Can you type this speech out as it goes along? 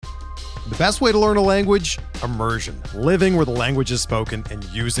The best way to learn a language? Immersion. Living where the language is spoken and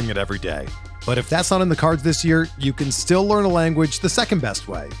using it every day. But if that's not in the cards this year, you can still learn a language the second best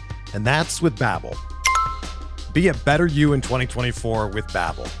way, and that's with Babbel. Be a better you in 2024 with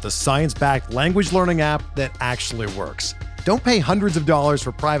Babbel, the science-backed language learning app that actually works. Don't pay hundreds of dollars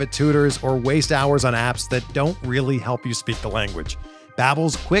for private tutors or waste hours on apps that don't really help you speak the language.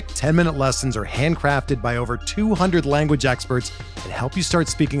 Babbel's quick 10-minute lessons are handcrafted by over 200 language experts and help you start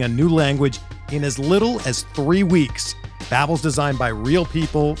speaking a new language in as little as 3 weeks. Babbel's designed by real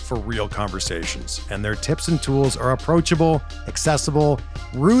people for real conversations, and their tips and tools are approachable, accessible,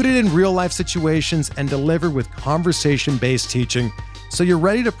 rooted in real-life situations, and delivered with conversation-based teaching, so you're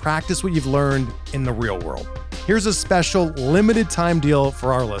ready to practice what you've learned in the real world. Here's a special limited-time deal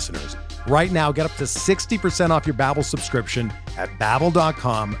for our listeners. Right now, get up to 60% off your Babbel subscription at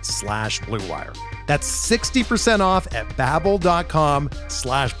babbel.com/BlueWire. That's 60% off at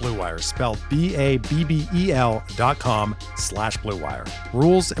babbel.com/BlueWire, spelled BABBEL.com/BlueWire.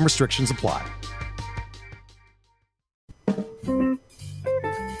 Rules and restrictions apply.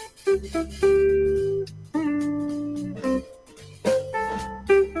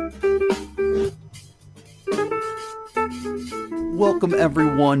 Welcome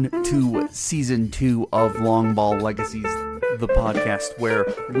everyone to Season 2 of Long Ball Legacies, the podcast where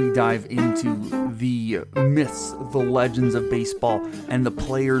we dive into the myths, the legends of baseball, and the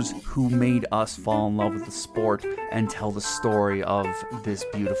players who made us fall in love with the sport and tell the story of this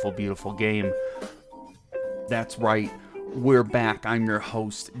beautiful, beautiful game. That's right, we're back. I'm your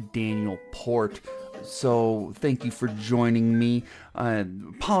host, Daniel Port. So thank you for joining me. I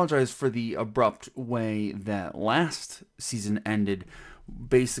apologize for the abrupt way that last season ended.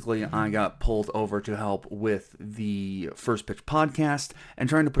 Basically, I got pulled over to help with the First Pitch podcast, and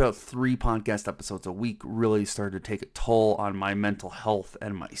trying to put out 3 podcast episodes a week really started to take a toll on my mental health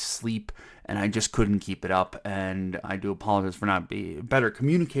and my sleep, and I just couldn't keep it up. And I do apologize for not being better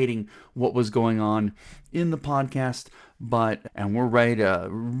communicating what was going on in the podcast. And we're ready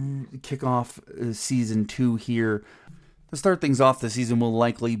to kick off Season 2 here. To start things off, the season will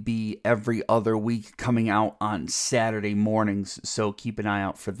likely be every other week, coming out on Saturday mornings, so keep an eye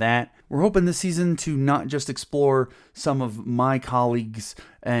out for that. We're hoping this season to not just explore some of my colleagues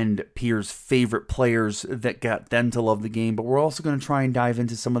and peers' favorite players that got them to love the game, but we're also going to try and dive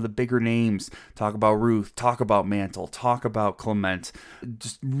into some of the bigger names, talk about Ruth, talk about Mantle, talk about Clement,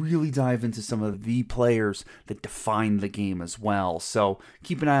 just really dive into some of the players that define the game as well. So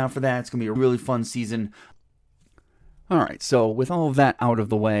keep an eye out for that. It's going to be a really fun season. Alright, so with all of that out of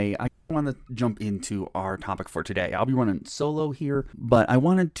the way, I want to jump into our topic for today. I'll be running solo here, but I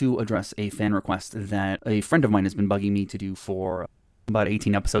wanted to address a fan request that a friend of mine has been bugging me to do for about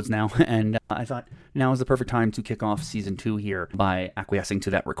 18 episodes now, and I thought now is the perfect time to kick off Season 2 here by acquiescing to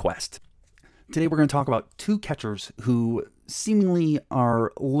that request. Today we're going to talk about 2 catchers who seemingly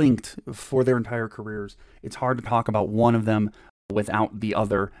are linked for their entire careers. It's hard to talk about one of them without the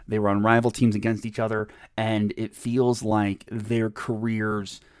other. They were on rival teams against each other, and it feels like their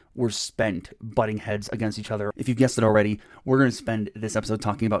careers were spent butting heads against each other. If you've guessed it already, we're going to spend this episode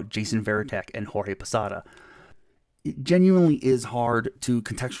talking about Jason Varitek and Jorge Posada. It genuinely is hard to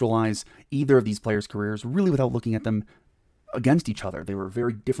contextualize either of these players' careers really without looking at them against each other. They were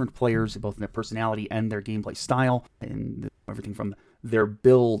very different players, both in their personality and their gameplay style, and everything from their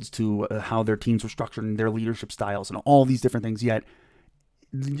builds to how their teams were structured and their leadership styles and all these different things. Yet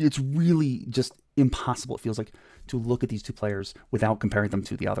it's really just impossible, it feels like, to look at these 2 players without comparing them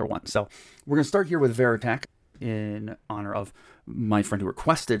to the other one. So we're going to start here with Varitek in honor of my friend who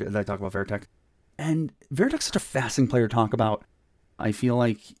requested that I talk about Varitek. And Varitek's such a fascinating player to talk about. I feel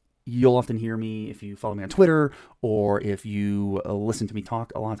like you'll often hear me, if you follow me on Twitter or if you listen to me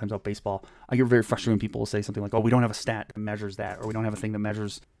talk a lot of times about baseball, I get very frustrated when people will say something like, oh, we don't have a stat that measures that, or we don't have a thing that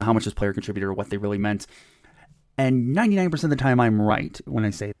measures how much this player contributed or what they really meant. And 99% of the time I'm right when I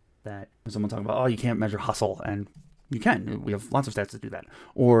say that. Someone talking about, oh, you can't measure hustle, and you can. We have lots of stats to do that.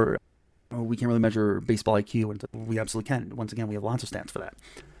 Or, oh, we can't really measure baseball IQ, and we absolutely can. Once again, we have lots of stats for that.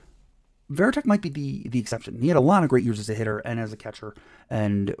 Varitek might be the exception. He had a lot of great years as a hitter and as a catcher,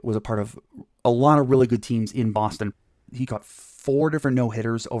 and was a part of a lot of really good teams in Boston. He got 4 different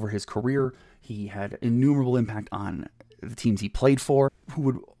no-hitters over his career. He had innumerable impact on the teams he played for, who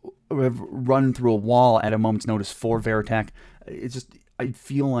would have run through a wall at a moment's notice for Varitek. It's just, I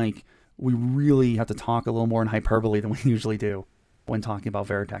feel like we really have to talk a little more in hyperbole than we usually do when talking about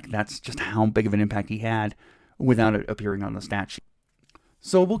Varitek. That's just how big of an impact he had without it appearing on the stat sheet.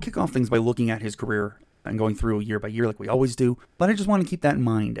 So we'll kick off things by looking at his career and going through year by year like we always do. But I just want to keep that in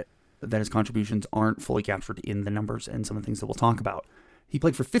mind, that his contributions aren't fully captured in the numbers and some of the things that we'll talk about. He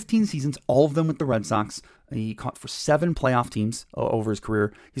played for 15 seasons, all of them with the Red Sox. He caught for 7 playoff teams over his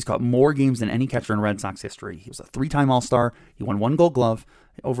career. He's caught more games than any catcher in Red Sox history. He was a 3-time All-Star. He won 1 Gold Glove.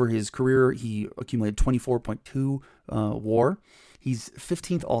 Over his career, he accumulated 24.2 WAR. He's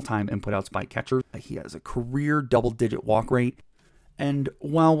 15th all-time in putouts by catchers. He has a career double-digit walk rate. And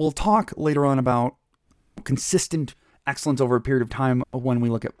while we'll talk later on about consistent excellence over a period of time when we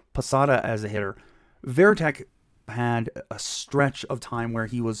look at Posada as a hitter, Varitek had a stretch of time where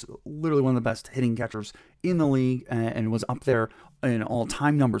he was literally one of the best hitting catchers in the league and was up there in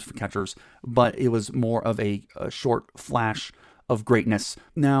all-time numbers for catchers, but it was more of a short flash of greatness.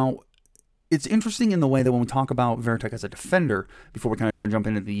 Now, it's interesting in the way that when we talk about Varitek as a defender, before we kind of jump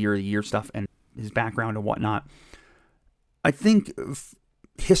into the year stuff and his background and whatnot, I think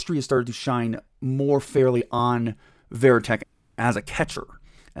history has started to shine more fairly on Varitek as a catcher.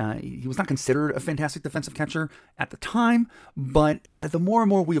 He was not considered a fantastic defensive catcher at the time, but the more and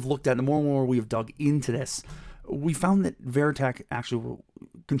more we have looked at, the more and more we have dug into this, we found that Varitek actually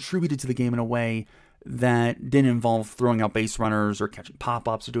contributed to the game in a way that didn't involve throwing out base runners or catching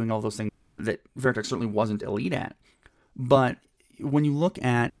pop-ups or doing all those things that Varitek certainly wasn't elite at. But when you look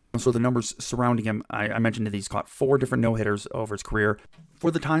at the numbers surrounding him, I mentioned that he's caught 4 different no-hitters over his career. For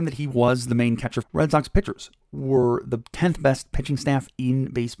the time that he was the main catcher, Red Sox pitchers were the 10th best pitching staff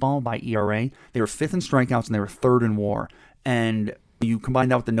in baseball by ERA. They were 5th in strikeouts and they were 3rd in WAR. And you combine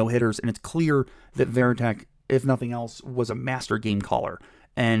that with the no-hitters, and it's clear that Varitek, if nothing else, was a master game caller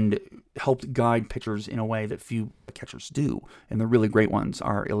and helped guide pitchers in a way that few catchers do, and the really great ones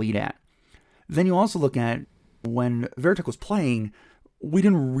are elite at. Then you also look at when Varitek was playing, we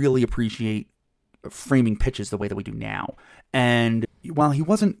didn't really appreciate framing pitches the way that we do now. And while he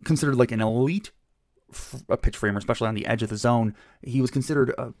wasn't considered like an elite pitch framer, especially on the edge of the zone, he was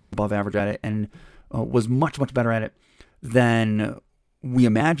considered above average at it and was much, much better at it than we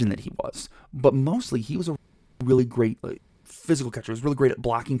imagined that he was. But mostly he was a really great physical catcher. He was really great at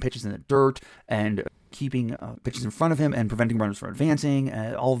blocking pitches in the dirt and keeping pitches in front of him and preventing runners from advancing,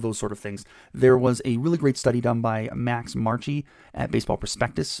 all of those sort of things. There was a really great study done by Max Marchi at Baseball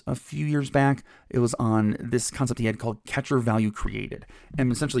Prospectus a few years back. It was on this concept he had called catcher value created. And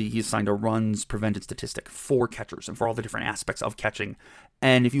essentially he assigned a runs prevented statistic for catchers and for all the different aspects of catching.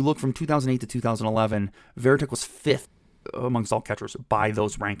 And if you look from 2008 to 2011, Varitek was 5th amongst all catchers by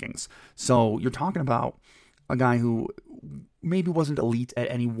those rankings. So you're talking about a guy who maybe wasn't elite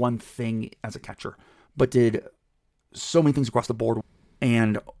at any one thing as a catcher, but did so many things across the board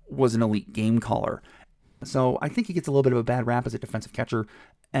and was an elite game caller. So I think he gets a little bit of a bad rap as a defensive catcher,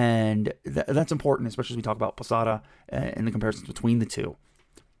 and that's important, especially as we talk about Posada and the comparisons between the two.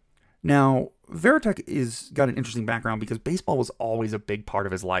 Now, Varitek is got an interesting background because baseball was always a big part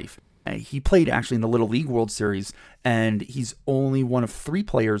of his life. He played actually in the Little League World Series, and he's only one of 3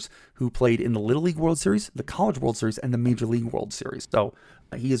 players who played in the Little League World Series, the College World Series, and the Major League World Series. So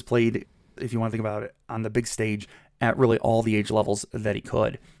he has played, if you want to think about it, on the big stage at really all the age levels that he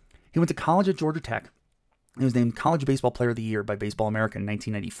could. He went to college at Georgia Tech. He was named College Baseball Player of the Year by Baseball America in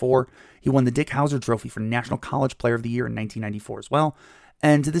 1994. He won the Dick Howser Trophy for National College Player of the Year in 1994 as well.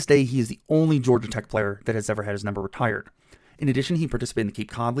 And to this day, he is the only Georgia Tech player that has ever had his number retired. In addition, he participated in the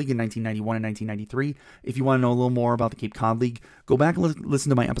Cape Cod League in 1991 and 1993. If you want to know a little more about the Cape Cod League, go back and listen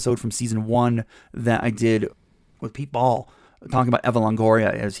to my episode from season 1 that I did with Pete Ball, talking about Evan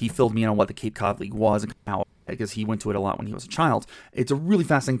Longoria, as he filled me in on what the Cape Cod League was and how, because he went to it a lot when he was a child. It's a really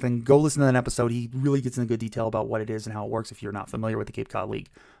fascinating thing. Go listen to that episode. He really gets into good detail about what it is and how it works if you're not familiar with the Cape Cod League.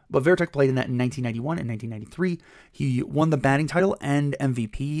 But Varitek played in that in 1991 and 1993. He won the batting title and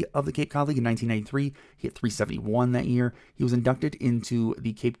MVP of the Cape Cod League in 1993. He hit .371 that year. He was inducted into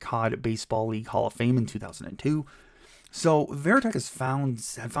the Cape Cod Baseball League Hall of Fame in 2002. So Varitek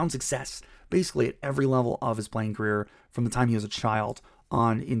had found success basically at every level of his playing career from the time he was a child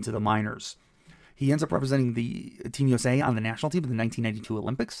on into the minors. He ends up representing the Team USA on the national team at the 1992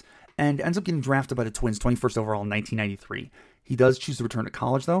 Olympics and ends up getting drafted by the Twins 21st overall in 1993. He does choose to return to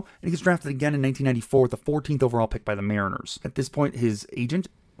college, though, and he gets drafted again in 1994 with the 14th overall pick by the Mariners. At this point, his agent,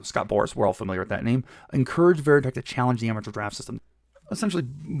 Scott Boras, we're all familiar with that name, encouraged Varitek to challenge the amateur draft system. Essentially,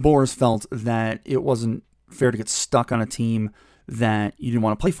 Boras felt that it wasn't fair to get stuck on a team that you didn't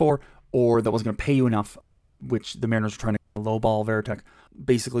want to play for or that wasn't going to pay you enough, which the Mariners were trying to lowball Varitek.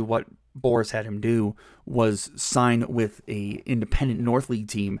 Basically, what Boras had him do was sign with a independent North League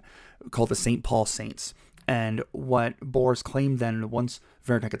team called the St. Paul Saints. And what Boras claimed then, once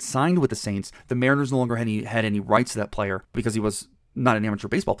Varitek had signed with the Saints, the Mariners no longer had any rights to that player because he was not an amateur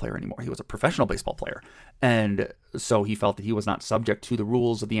baseball player anymore. He was a professional baseball player. And so he felt that he was not subject to the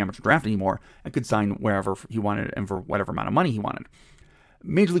rules of the amateur draft anymore and could sign wherever he wanted and for whatever amount of money he wanted.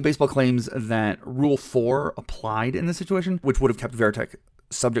 Major League Baseball claims that Rule 4 applied in this situation, which would have kept Varitek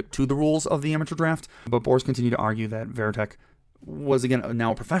subject to the rules of the amateur draft. But Boras continued to argue that Varitek was, again,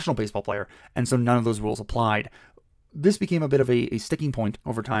 now a professional baseball player, and so none of those rules applied. This became a bit of a sticking point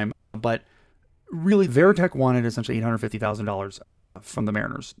over time, but really Varitek wanted essentially $850,000 from the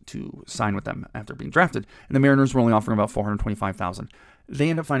Mariners to sign with them after being drafted, and the Mariners were only offering about $425,000. They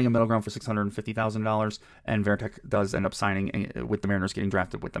end up finding a middle ground for $650,000, and Varitek does end up signing with the Mariners, getting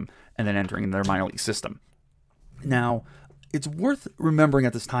drafted with them, and then entering their minor league system. Now, it's worth remembering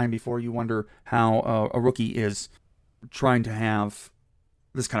at this time, before you wonder how a rookie is trying to have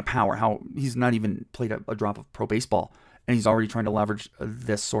this kind of power, how he's not even played a drop of pro baseball, and he's already trying to leverage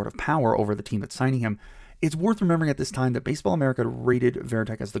this sort of power over the team that's signing him. It's worth remembering at this time that Baseball America rated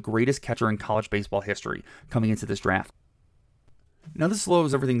Varitek as the greatest catcher in college baseball history coming into this draft. Now, this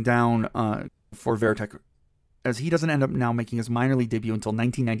slows everything down for Varitek, as he doesn't end up now making his minor league debut until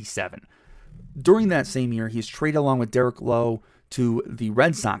 1997. During that same year, he's traded along with Derek Lowe to the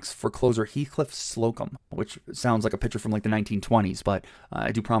Red Sox for closer Heathcliff Slocum, which sounds like a pitcher from like the 1920s, but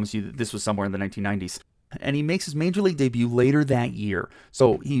I do promise you that this was somewhere in the 1990s. And he makes his major league debut later that year.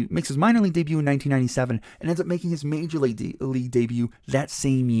 So he makes his minor league debut in 1997 and ends up making his major league debut that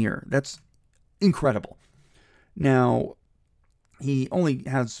same year. That's incredible. Now, he only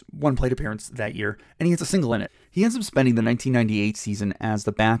has one plate appearance that year, and he gets a single in it. He ends up spending the 1998 season as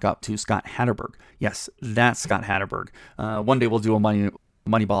the backup to Scott Hatterberg. Yes, that's Scott Hatterberg. One day we'll do a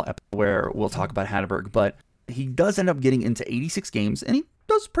Moneyball episode where we'll talk about Hatterberg, but he does end up getting into 86 games, and he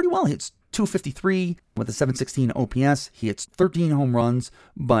does pretty well. He hits .253 with a .716 OPS. He hits 13 home runs,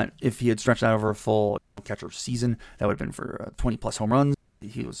 but if he had stretched out over a full catcher season, that would have been for 20-plus home runs.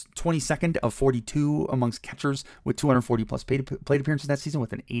 He was 22nd of 42 amongst catchers with 240-plus plate appearances that season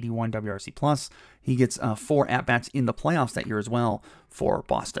with an 81 WRC+. He gets 4 at-bats in the playoffs that year as well for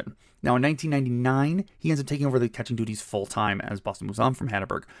Boston. Now, in 1999, he ends up taking over the catching duties full-time as Boston moves on from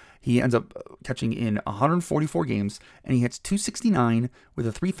Hatterberg. He ends up catching in 144 games, and he hits .269 with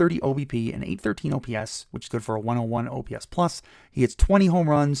a .330 OBP and 813 OPS, which is good for a 101 OPS+. He hits 20 home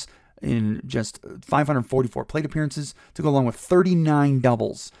runs in just 544 plate appearances to go along with 39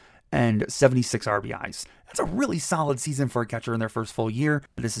 doubles and 76 RBIs. That's a really solid season for a catcher in their first full year.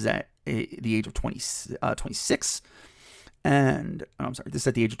 This is at the age of 26. And this is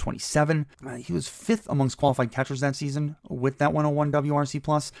at the age of 27. He was 5th amongst qualified catchers that season with that 101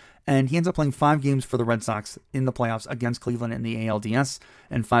 WRC+, and he ends up playing 5 games for the Red Sox in the playoffs against Cleveland in the ALDS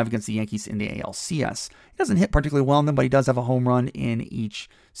and 5 against the Yankees in the ALCS. He doesn't hit particularly well in them, but he does have a home run in each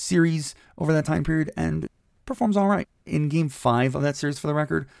series over that time period and performs all right. In Game 5 of that series, for the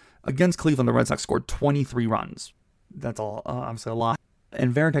record, against Cleveland, the Red Sox scored 23 runs. That's all, obviously a lot.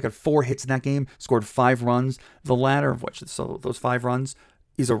 And Varitek had 4 hits in that game, scored 5 runs, the latter of which, so those 5 runs,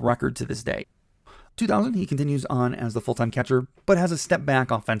 is a record to this day. 2000, he continues on as the full-time catcher, but has a step back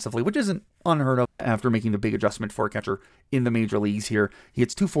offensively, which isn't unheard of after making the big adjustment for a catcher in the major leagues here. He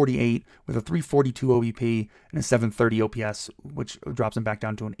hits .248 with a .342 OBP and a .730 OPS, which drops him back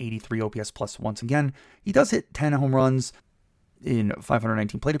down to an 83 OPS plus once again. He does hit 10 home runs in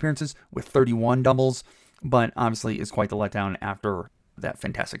 519 plate appearances with 31 doubles, but obviously is quite the letdown after that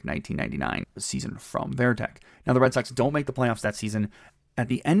fantastic 1999 season from Varitek. Now, the Red Sox don't make the playoffs that season. At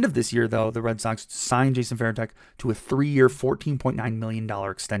the end of this year, though, the Red Sox signed Jason Varitek to a 3-year, $14.9 million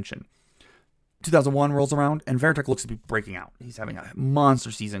extension. 2001 rolls around, and Varitek looks to be breaking out. He's having a monster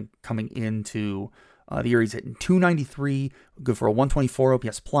season coming into the year. He's hitting .293, good for a 124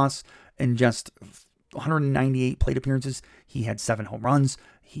 OPS plus, and just 198 plate appearances. He had 7 home runs.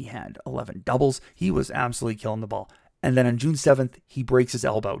 He had 11 doubles. He was absolutely killing the ball. And then on June 7th, he breaks his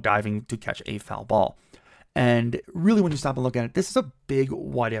elbow diving to catch a foul ball. And really, when you stop and look at it, this is a big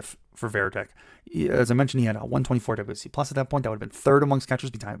what-if for Varitek. As I mentioned, he had a 124 WC plus at that point. That would have been 3rd amongst catchers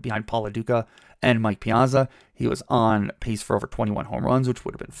behind Paul Lo Duca and Mike Piazza. He was on pace for over 21 home runs, which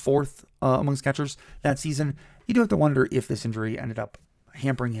would have been 4th amongst catchers that season. You do have to wonder if this injury ended up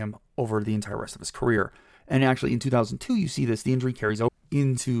hampering him over the entire rest of his career. And actually, in 2002, you see this. The injury carries over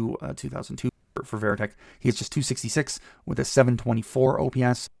into 2002. For Varitek, he hits just .266 with a 724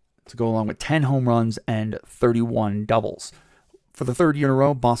 OPS to go along with 10 home runs and 31 doubles. For the 3rd year in a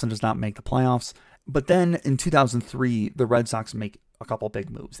row, Boston does not make the playoffs. But then in 2003, the Red Sox make a couple big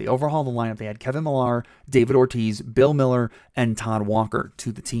moves. They overhaul the lineup. They add Kevin Millar, David Ortiz, Bill Miller, and Todd Walker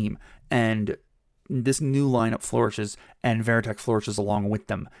to the team. And this new lineup flourishes, and Varitek flourishes along with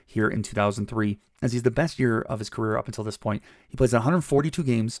them here in 2003, as he's the best year of his career up until this point. He plays 142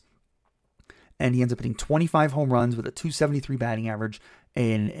 games, and he ends up hitting 25 home runs with a .273 batting average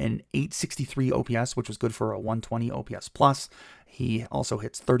an 863 OPS, which was good for a 120 OPS plus. He also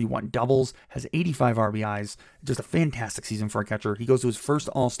hits 31 doubles, has 85 RBIs, just a fantastic season for a catcher. He goes to his first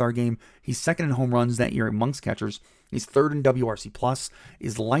All-Star game. He's second in home runs that year amongst catchers. He's third in WRC plus,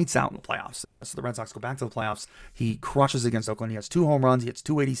 is lights out in the playoffs. So the Red Sox go back to the playoffs. He crushes against Oakland. He has 2 home runs. He hits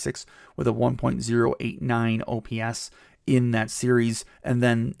 286 with a 1.089 OPS in that series. And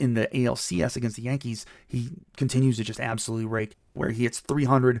then in the ALCS against the Yankees, he continues to just absolutely rake, where he hits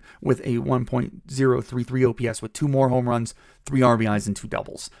 300 with a 1.033 OPS with 2 more home runs, 3 RBIs, and 2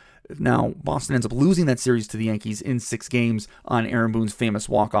 doubles. Now, Boston ends up losing that series to the Yankees in 6 games on Aaron Boone's famous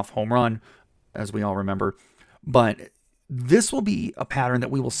walk-off home run, as we all remember. But this will be a pattern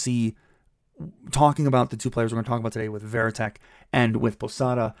that we will see talking about the 2 players we're going to talk about today with Varitek and with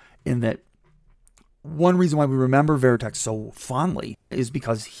Posada, in that one reason why we remember Varitek so fondly is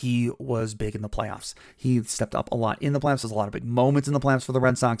because he was big in the playoffs. He stepped up a lot in the playoffs. There's a lot of big moments in the playoffs for the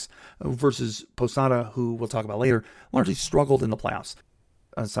Red Sox versus Posada, who we'll talk about later, largely struggled in the playoffs,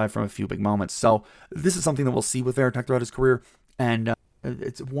 aside from a few big moments. So this is something that we'll see with Varitek throughout his career, and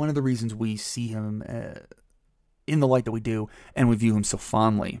it's one of the reasons we see him in the light that we do, and we view him so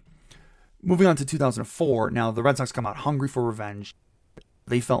fondly. Moving on to 2004, now the Red Sox come out hungry for revenge.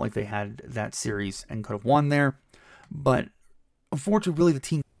 They felt like they had that series and could have won there, but unfortunately, really the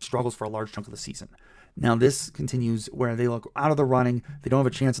team struggles for a large chunk of the season. Now this continues where they look out of the running, they don't have a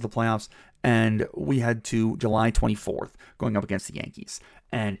chance at the playoffs, and we head to July 24th, going up against the Yankees.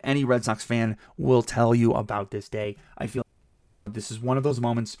 And any Red Sox fan will tell you about this day. I feel like this is one of those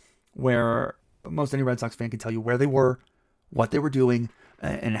moments where most any Red Sox fan can tell you where they were, what they were doing,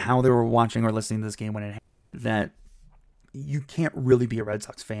 and how they were watching or listening to this game when it happened. That you can't really be a Red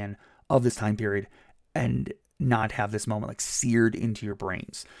Sox fan of this time period and not have this moment like seared into your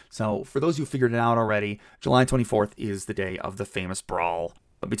brains. So for those who figured it out already, July 24th is the day of the famous brawl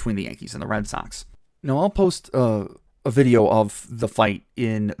between the Yankees and the Red Sox. Now I'll post a video of the fight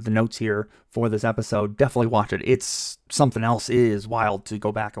in the notes here for this episode. Definitely watch it. It's something else. It is wild to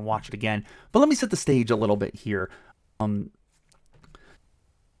go back and watch it again. But let me set the stage a little bit here.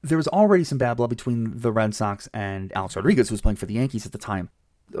 There was already some bad blood between the Red Sox and Alex Rodriguez, who was playing for the Yankees at the time.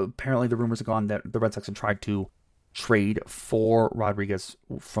 Apparently, the rumors have gone that the Red Sox had tried to trade for Rodriguez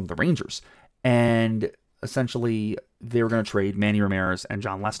from the Rangers. And essentially, they were going to trade Manny Ramirez and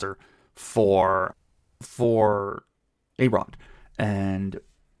John Lester for A-Rod. And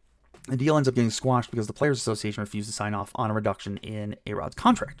the deal ends up getting squashed because the Players Association refused to sign off on a reduction in A-Rod's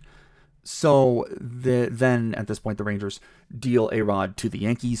contract. So then at this point, the Rangers deal A-Rod to the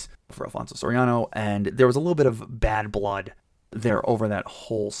Yankees for Alfonso Soriano, and there was a little bit of bad blood there over that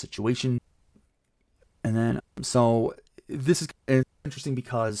whole situation. And then, so this is interesting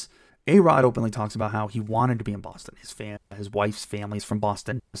because A-Rod openly talks about how he wanted to be in Boston. His wife's family is from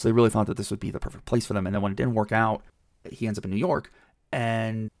Boston, so they really thought that this would be the perfect place for them. And then when it didn't work out, he ends up in New York,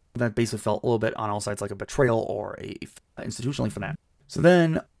 and that basically felt a little bit on all sides like a betrayal or institutionally for that. So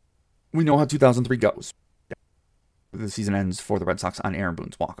then we know how 2003 goes. The season ends for the Red Sox on Aaron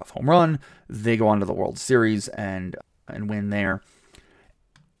Boone's walk-off home run. They go on to the World Series and win there.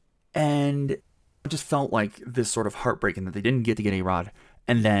 And it just felt like this sort of heartbreaking that they didn't get to get A-Rod,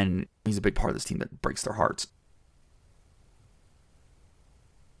 and then he's a big part of this team that breaks their hearts.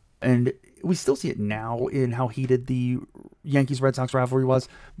 And we still see it now in how heated the Yankees-Red Sox rivalry was,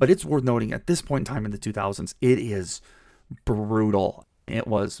 but it's worth noting at this point in time in the 2000s, it is brutal. It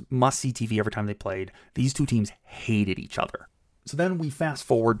was must-see TV every time they played. These two teams hated each other. So then we fast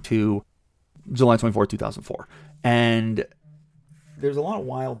forward to July 24, 2004. And there's a lot of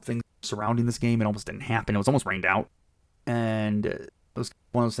wild things surrounding this game. It almost didn't happen. It was almost rained out. And it was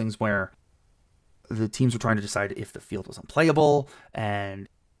one of those things where the teams were trying to decide if the field was unplayable. And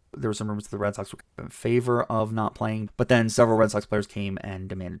there were some rumors that the Red Sox were in favor of not playing. But then several Red Sox players came and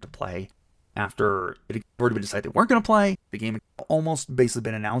demanded to play. After it had already been decided they weren't going to play, the game had almost basically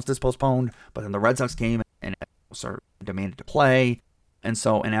been announced as postponed, but then the Red Sox came and demanded to play. And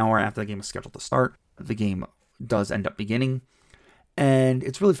so an hour after the game was scheduled to start, the game does end up beginning. And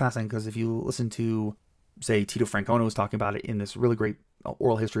it's really fascinating because if you listen to, say, Tito Francona was talking about it in this really great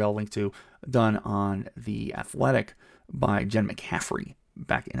oral history I'll link to, done on The Athletic by Jen McCaffrey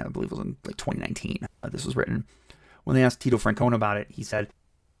back in, I believe it was in like 2019. This was written. When they asked Tito Francona about it, he said,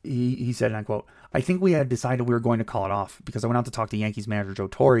 and I quote, "I think we had decided we were going to call it off because I went out to talk to Yankees manager Joe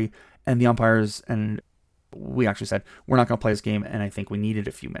Torre and the umpires, and we actually said, we're not going to play this game, and I think we needed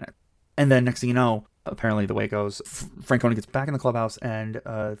a few minutes." And then next thing you know, apparently the way it goes, Francona gets back in the clubhouse, and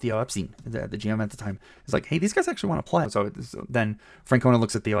Theo Epstein, the GM at the time, is like, hey, these guys actually want to play. So then Francona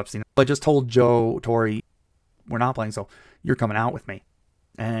looks at Theo Epstein. I just told Joe Torre, we're not playing, so you're coming out with me.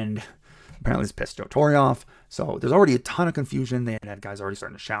 And apparently this pissed Joe Torre off. So there's already a ton of confusion. They had guys already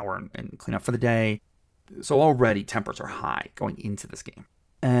starting to shower and clean up for the day. So already tempers are high going into this game.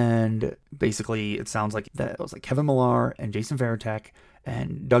 And basically it sounds like that it was like Kevin Millar and Jason Varitek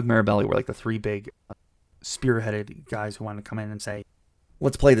and Doug Mirabelli were like the three big spearheaded guys who wanted to come in and say,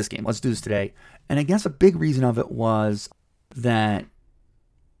 let's play this game. Let's do this today. And I guess a big reason of it was that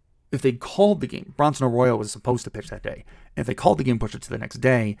if they called the game, Bronson Arroyo was supposed to pitch that day. And if they called the game, pushed it to the next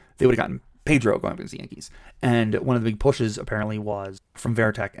day, they would have gotten Pedro going up against the Yankees. And one of the big pushes apparently was from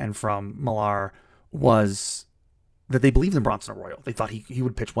Varitek and from Millar was that they believed in Bronson Arroyo. They thought he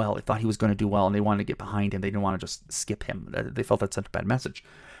would pitch well. They thought he was going to do well, and they wanted to get behind him. They didn't want to just skip him. They felt that sent a bad message.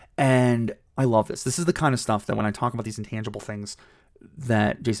 And I love this. This is the kind of stuff that when I talk about these intangible things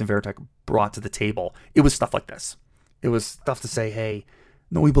that Jason Varitek brought to the table, it was stuff like this. It was stuff to say, hey,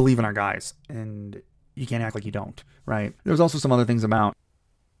 no, we believe in our guys, and you can't act like you don't, right? There was also some other things about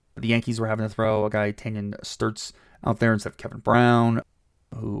the Yankees were having to throw a guy, Tanyan Sturtz, out there instead of Kevin Brown,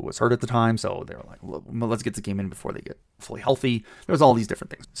 who was hurt at the time. So they were like, well, let's get the game in before they get fully healthy. There was all these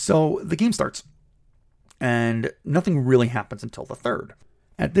different things. So the game starts, and nothing really happens until the third.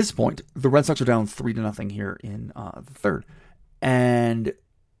 At this point, the Red Sox are down 3-0 here in the third. And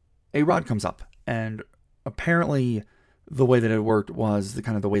A-Rod comes up, and apparently the way that it worked was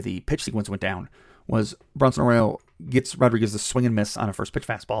the way the pitch sequence went down was Bronson Arroyo gets Rodriguez to swing and miss on a first pitch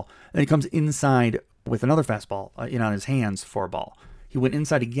fastball, and he comes inside with another fastball on his hands for a ball. He went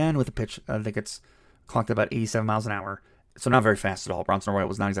inside again with a pitch that gets clocked at about 87 miles an hour, so not very fast at all. Bronson Arroyo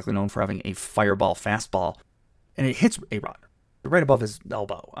was not exactly known for having a fireball fastball, and it hits A-Rod right above his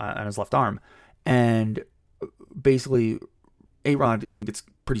elbow on his left arm, and basically A-Rod gets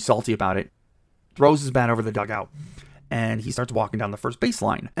pretty salty about it, throws his bat over the dugout, and he starts walking down the first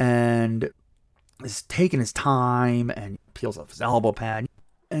baseline, and is taking his time and peels off his elbow pad,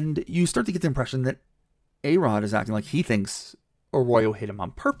 and you start to get the impression that A-Rod is acting like he thinks Arroyo hit him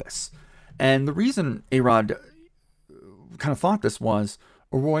on purpose. And the reason A-Rod kind of thought this was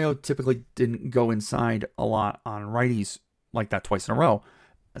Arroyo typically didn't go inside a lot on righties like that twice in a row.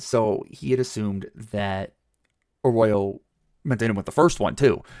 So he had assumed that Arroyo meant to hit him with the first one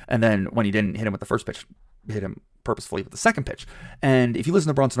too. And then when he didn't hit him with the first pitch, hit him purposefully with the second pitch. And if you listen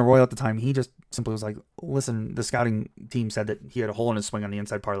to Bronson Arroyo at the time, he just simply was like, listen, the scouting team said that he had a hole in his swing on the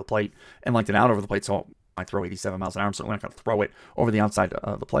inside part of the plate and liked it out over the plate. So I throw 87 miles an hour. I'm certainly not going to throw it over the outside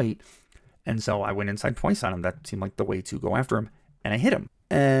of the plate. And so I went inside twice on him. That seemed like the way to go after him. And I hit him.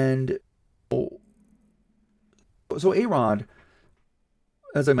 And so A-Rod,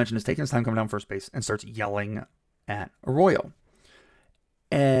 as I mentioned, is taking his time coming down first base and starts yelling at Arroyo.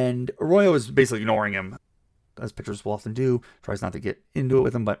 And Arroyo is basically ignoring him, as pitchers will often do, tries not to get into it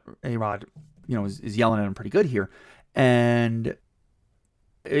with him, but A-Rod, is yelling at him pretty good here. And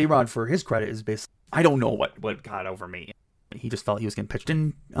A-Rod, for his credit, is basically, I don't know what got over me. He just felt he was getting pitched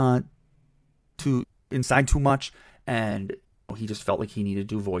in inside too much, and he just felt like he needed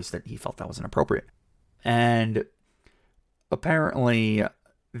to do voice that he felt that was inappropriate. And apparently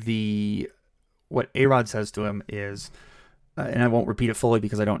what A-Rod says to him is, and I won't repeat it fully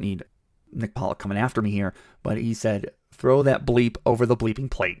because I don't need Nick Pollock coming after me here, but he said, throw that bleep over the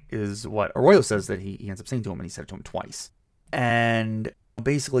bleeping plate, is what Arroyo says that he ends up saying to him, and he said it to him twice. And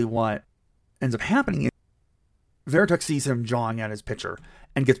basically what ends up happening is Varitek sees him jawing at his pitcher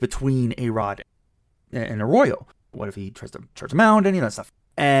and gets between A-Rod and Arroyo. What if he tries to charge him out, any of that stuff?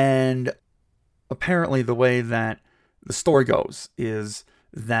 And apparently the way that the story goes is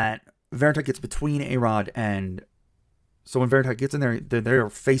that Varitek gets between A-Rod and... So when Varitek gets in there, they're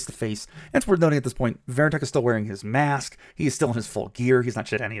face to face. And it's worth noting at this point, Varitek is still wearing his mask. He is still in his full gear. He's not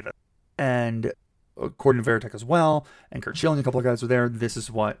shit any of it. And according to Varitek as well, and Curt Schilling, a couple of guys were there, this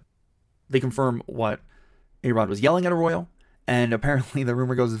is what they confirm what A-Rod was yelling at Arroyo. And apparently the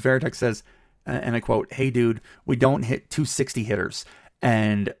rumor goes, Varitek says, and I quote, "Hey dude, we don't hit 260 hitters."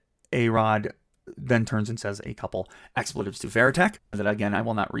 And A-Rod then turns and says a couple expletives to Varitek that, again, I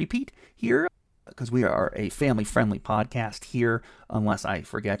will not repeat here, because we are a family-friendly podcast here, unless I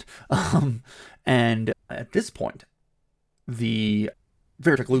forget. And at this point,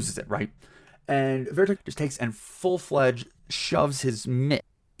 Varitek loses it, right? And Varitek just takes and full-fledged shoves his mitt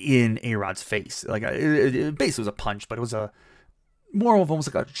in A-Rod's face. Like, it basically was a punch, but it was more of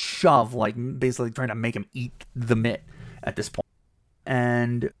almost like a shove, like basically trying to make him eat the mitt at this point.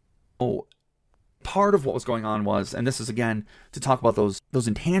 And part of what was going on was, and this is again to talk about those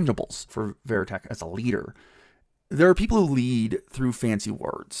intangibles for Varitek as a leader. There are people who lead through fancy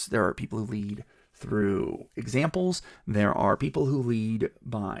words. There are people who lead through examples. There are people who lead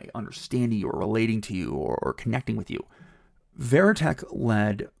by understanding you or relating to you or connecting with you. Varitek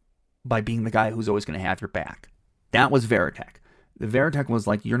led by being the guy who's always going to have your back. That was Varitek. The Varitek was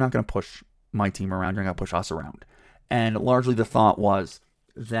like, you're not going to push my team around, you're not going to push us around. And largely the thought was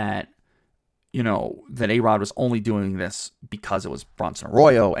that, that A-Rod was only doing this because it was Bronson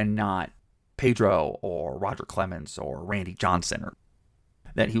Arroyo and not Pedro or Roger Clemens or Randy Johnson, or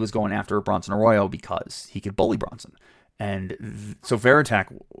that he was going after Bronson Arroyo because he could bully Bronson. And so Varitek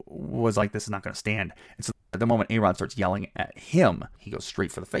was like, this is not going to stand. And so at the moment A-Rod starts yelling at him, he goes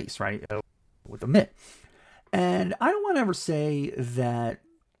straight for the face, right? With a mitt. And I don't want to ever say that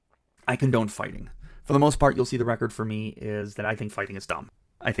I condone fighting. For the most part, you'll see the record for me is that I think fighting is dumb.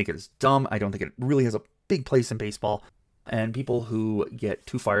 I think it is dumb. I don't think it really has a big place in baseball. And people who get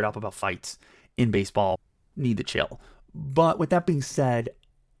too fired up about fights in baseball need to chill. But with that being said,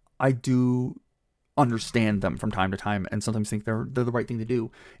 I do understand them from time to time and sometimes think they're the right thing to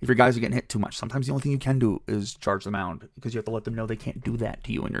do. If your guys are getting hit too much, sometimes the only thing you can do is charge the mound because you have to let them know they can't do that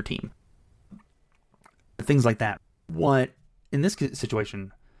to you and your team. Things like that. What, in this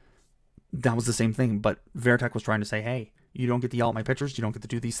situation, that was the same thing, but Varitek was trying to say, hey, you don't get to yell at my pitchers, you don't get to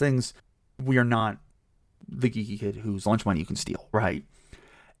do these things. We are not the geeky kid whose lunch money you can steal, right?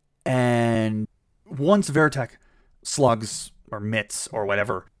 And once Varitek slugs or mitts or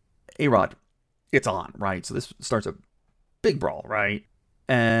whatever A-Rod, it's on, right? So this starts a big brawl, right?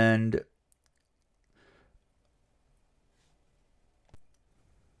 And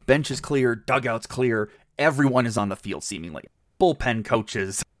bench is clear, dugout's clear, everyone is on the field seemingly. Bullpen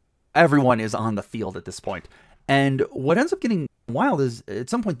coaches, everyone is on the field at this point. And what ends up getting wild is at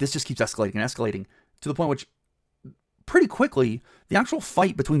some point this just keeps escalating and escalating to the point which pretty quickly the actual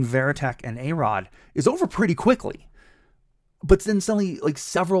fight between Varitek and A-Rod is over pretty quickly. But then suddenly like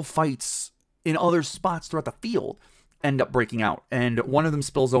several fights in other spots throughout the field end up breaking out. And one of them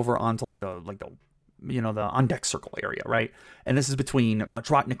spills over onto the on-deck circle area, right? And this is between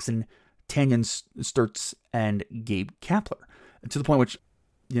Trot Nixon, Tanyan Sturtz, and Gabe Kapler. To the point which,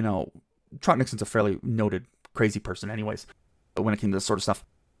 Trot Nixon's a fairly noted crazy person anyways, when it came to this sort of stuff.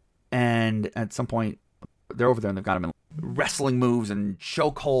 And at some point, they're over there and they've got him in wrestling moves and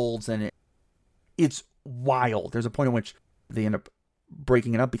chokeholds, and it's wild. There's a point in which they end up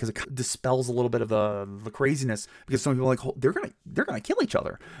breaking it up because it dispels a little bit of the craziness, because some people are like, oh, they're gonna kill each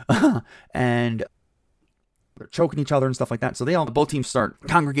other. And they're choking each other and stuff like that. So both teams start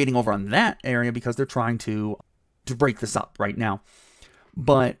congregating over on that area because they're trying to break this up right now.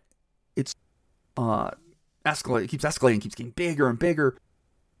 But it's escalate. It keeps escalating, keeps getting bigger and bigger.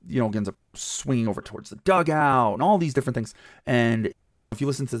 Ends up swinging over towards the dugout and all these different things. And if you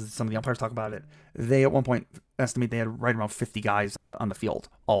listen to some of the umpires talk about it, they at one point estimate they had right around 50 guys on the field,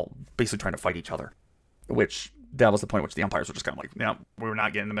 all basically trying to fight each other. Which that was the point at which the umpires were just kind of like, no, we're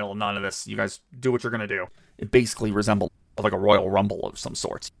not getting in the middle of none of this. You guys do what you're going to do. It basically resembled like a Royal Rumble of some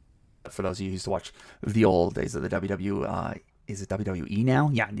sorts. For those of you who used to watch the old days of the WWE, is it WWE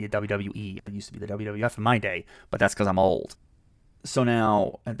now? Yeah, the WWE. It used to be the WWF in my day, but that's because I'm old. So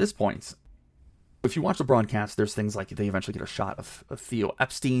now, at this point, if you watch the broadcast, there's things like they eventually get a shot of Theo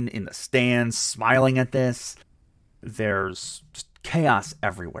Epstein in the stands smiling at this. There's just chaos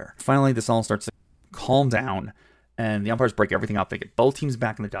everywhere. Finally, this all starts to calm down, and the umpires break everything up. They get both teams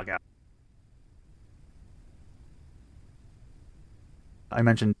back in the dugout. I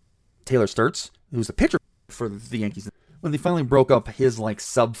mentioned Taylor Sturtz, who's the pitcher for the Yankees. When they finally broke up his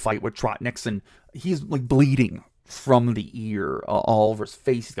sub fight with Trot Nixon, he's bleeding from the ear all over his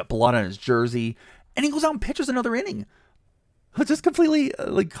face. He's got blood on his jersey, and he goes out and pitches another inning, just completely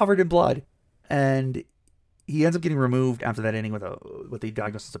covered in blood. And he ends up getting removed after that inning with what they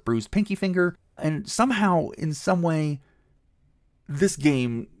diagnosed as a bruised pinky finger. And somehow, in some way, this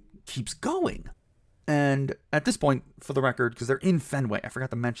game keeps going. And at this point, for the record, because they're in Fenway, I forgot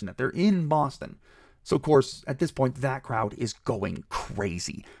to mention that they're in Boston. So, of course, at this point, that crowd is going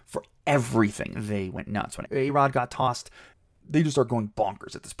crazy for everything. They went nuts. When A-Rod got tossed, they just start going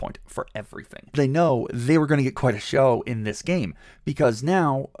bonkers at this point for everything. They know they were going to get quite a show in this game, because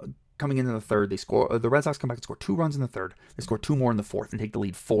now, coming into the third, the Red Sox come back and score 2 runs in the third. They score 2 more in the fourth and take the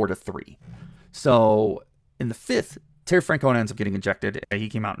lead 4-3. So, in the fifth, Terry Francona ends up getting ejected. He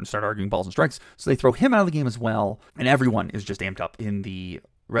came out and started arguing balls and strikes, so they throw him out of the game as well, and everyone is just amped up in the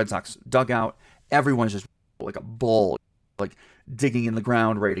Red Sox dugout. Everyone's just like a bull, digging in the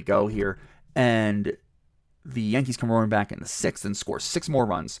ground, ready to go here. And the Yankees come roaring back in the sixth and score 6 more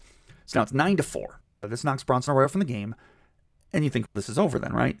runs. So now it's 9-4. This knocks Bronson Arroyo from the game. And you think this is over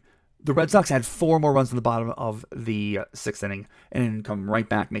then, right? The Red Sox had 4 more runs in the bottom of the 6th inning and come right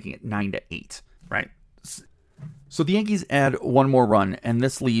back, making it 9-8, right? So the Yankees add 1 more run, and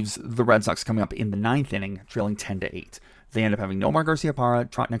this leaves the Red Sox coming up in the 9th inning, trailing 10-8. They end up having Nomar Garciaparra,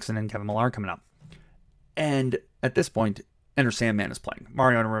 Trot Nixon, and Kevin Millar coming up. And at this point, Enter Sandman is playing.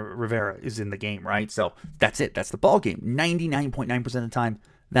 Mariano Rivera is in the game, right? So that's it. That's the ball game. 99.9% of the time,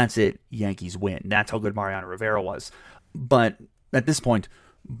 that's it. Yankees win. That's how good Mariano Rivera was. But at this point,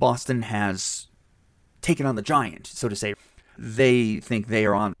 Boston has taken on the giant, so to say. They think they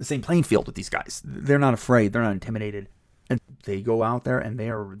are on the same playing field with these guys. They're not afraid. They're not intimidated. And they go out there and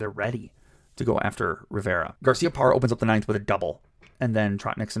they're ready to go after Rivera. Garciaparra opens up the ninth with a double. And then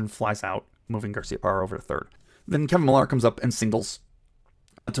Trot Nixon flies out, moving Garciaparra over to third. Then Kevin Millar comes up and singles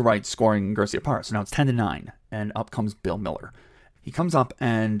to right, scoring Garciaparra. So now it's 10-9, and up comes Bill Miller. He comes up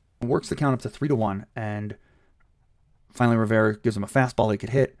and works the count up to 3-1, and finally Rivera gives him a fastball they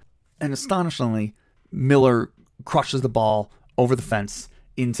could hit. And astonishingly, Miller crushes the ball over the fence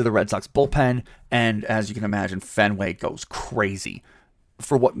into the Red Sox bullpen, and as you can imagine, Fenway goes crazy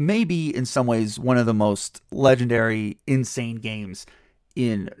for what may be in some ways one of the most legendary, insane games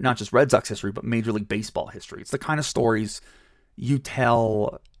in not just Red Sox history, but Major League Baseball history. It's the kind of stories you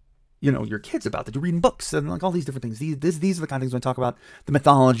tell, your kids about, that you read in books and like all these different things. These are the kind of things when I talk about the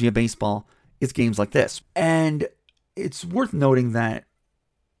mythology of baseball. It's games like this. And it's worth noting that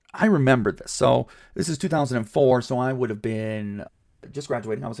I remembered this. So this is 2004, so I would have been just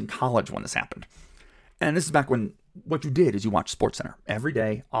graduating. I was in college when this happened. And this is back when what you did is you watched SportsCenter every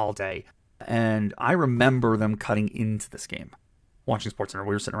day, all day. And I remember them cutting into this game. Watching SportsCenter,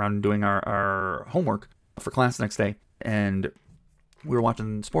 we were sitting around doing our homework for class the next day, and we were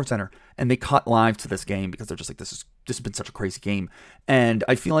watching SportsCenter, and they cut live to this game because they're just like, this has been such a crazy game. And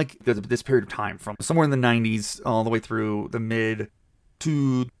I feel like there's this period of time from somewhere in the 90s all the way through the mid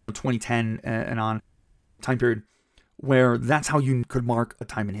to 2010 and on time period where that's how you could mark a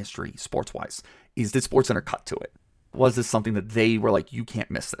time in history sports-wise. Is did SportsCenter cut to it? Was this something that they were like, you can't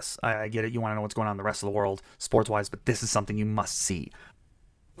miss this? I get it. You want to know what's going on in the rest of the world sports-wise, but this is something you must see.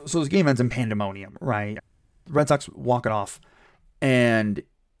 So this game ends in pandemonium, right? The Red Sox walk it off, and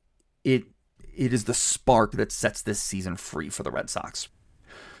it is the spark that sets this season free for the Red Sox.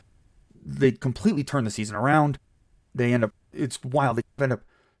 They completely turn the season around. They end up, it's wild, they end up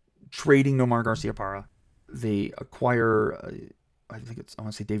trading Nomar Garciaparra. They acquire, I want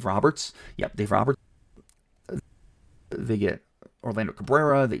to say Dave Roberts. Yep, Dave Roberts. They get Orlando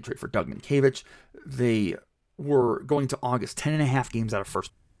Cabrera. They trade for Doug Minkiewicz. They were going to August 10.5 games out of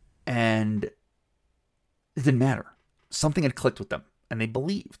first. And it didn't matter. Something had clicked with them, and they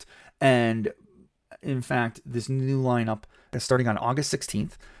believed. And in fact, this new lineup, starting on August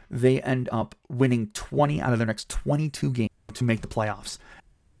 16th, they end up winning 20 out of their next 22 games to make the playoffs.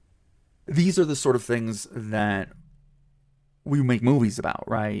 These are the sort of things that we make movies about,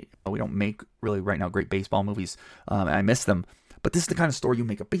 right? We don't make really right now great baseball movies. I miss them. But this is the kind of story you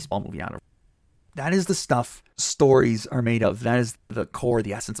make a baseball movie out of. That is the stuff stories are made of. That is the core,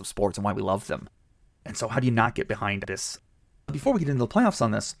 the essence of sports and why we love them. And so how do you not get behind this? Before we get into the playoffs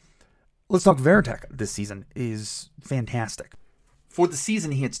on this, let's talk Varitek. This season is fantastic. For the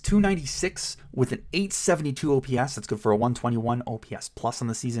season, he hits .296 with an .872 OPS. That's good for a .121 OPS plus on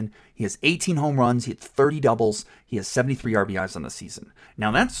the season. He has 18 home runs. He hits 30 doubles. He has 73 RBIs on the season. Now,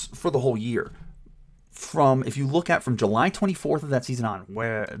 that's for the whole year. If you look at from July 24th of that season on,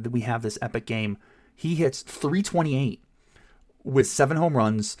 where we have this epic game, he hits .328 with 7 home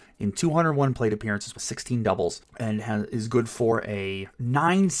runs in 201 plate appearances with 16 doubles, and is good for a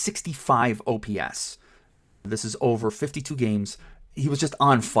 .965 OPS. This is over 52 games. He was just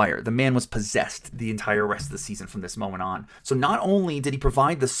on fire. The man was possessed the entire rest of the season from this moment on. So not only did he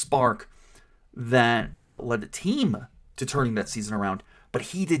provide the spark that led the team to turning that season around, but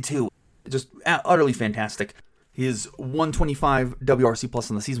he did too. Just utterly fantastic. His .125 WRC plus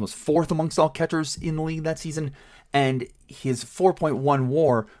on the season was 4th amongst all catchers in the league that season, and his 4.1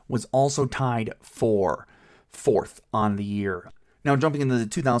 WAR was also tied for 4th on the year. Now jumping into the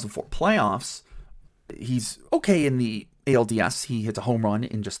 2004 playoffs, he's okay in the ALDS. He hits a home run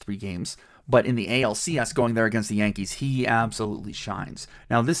in just 3 games. But in the ALCS, going there against the Yankees, he absolutely shines.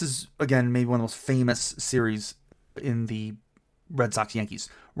 Now, this is, again, maybe one of the most famous series in the Red Sox-Yankees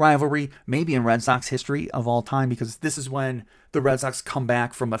rivalry, maybe in Red Sox history of all time, because this is when the Red Sox come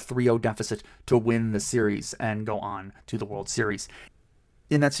back from a 3-0 deficit to win the series and go on to the World Series.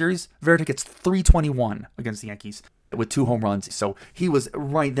 In that series, Varitek gets .321 against the Yankees with 2 home runs. So he was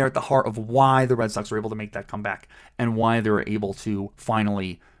right there at the heart of why the Red Sox were able to make that comeback and why they were able to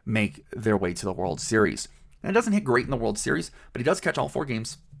finally make their way to the World Series. And it doesn't hit great in the World Series, but he does catch all 4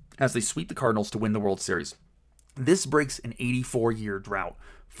 games as they sweep the Cardinals to win the World Series. This breaks an 84-year drought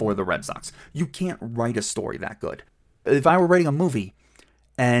for the Red Sox. You can't write a story that good. If I were writing a movie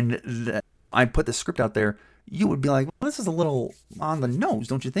and I put the script out there, you would be like, well, this is a little on the nose,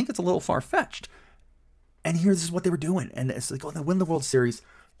 don't you think? It's a little far-fetched. And here, this is what they were doing. And it's like, oh, they win the World Series.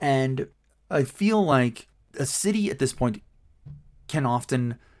 And I feel like a city at this point can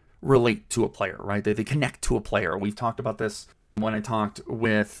often relate to a player, right? They connect to a player. We've talked about this when I talked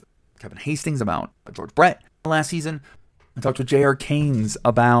with Kevin Hastings about George Brett last season. I talked with J.R. Keynes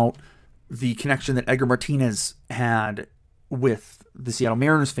about the connection that Edgar Martinez had with the Seattle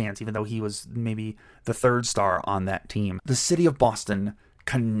Mariners fans, even though he was maybe the third star on that team. The city of Boston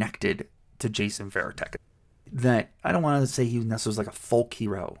connected to Jason Varitek. That I don't want to say he necessarily was like a folk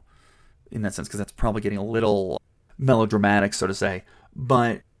hero in that sense, because that's probably getting a little melodramatic, so to say.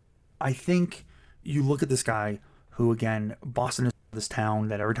 But I think you look at this guy who, again, Boston is this town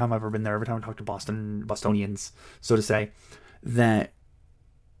that every time I've ever been there, every time I talk to Bostonians, so to say, that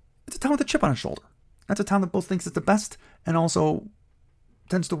it's a town with a chip on its shoulder. That's a town that both thinks it's the best and also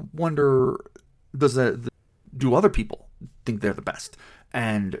tends to wonder, do other people think they're the best?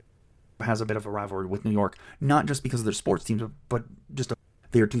 And has a bit of a rivalry with New York, not just because of their sports teams, but just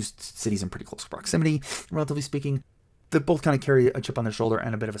they are two cities in pretty close proximity, relatively speaking. They both kind of carry a chip on their shoulder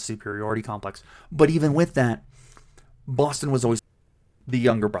and a bit of a superiority complex. But even with that, Boston was always the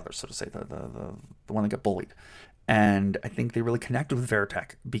younger brother, so to say, the one that got bullied. And I think they really connected with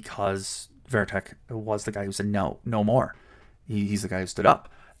Varitek because Varitek was the guy who said, no more. He's the guy who stood up.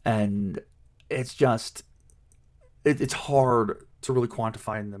 And it's just, it's hard to really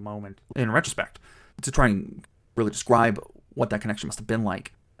quantify in the moment, in retrospect, to try and really describe what that connection must have been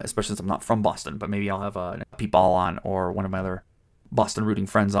like, especially since I'm not from Boston, but maybe I'll have a Pete Ball on or one of my other Boston rooting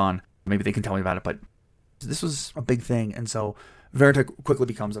friends on. Maybe they can tell me about it, but this was a big thing. And so Varitek quickly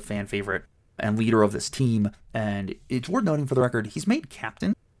becomes a fan favorite and leader of this team. And it's worth noting, for the record, he's made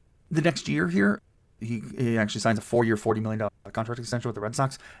captain the next year here. He actually signs a 4-year, $40 million contract extension with the Red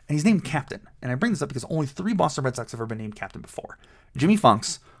Sox, and he's named captain. And I bring this up because only 3 Boston Red Sox have ever been named captain before. Jimmy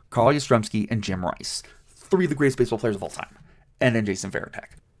Funks, Carl Yastrzemski, and Jim Rice. 3 of the greatest baseball players of all time. And then Jason Varitek.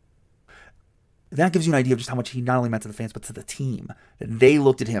 That gives you an idea of just how much he not only meant to the fans, but to the team. They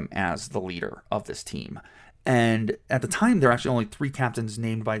looked at him as the leader of this team. And at the time, there were actually only 3 captains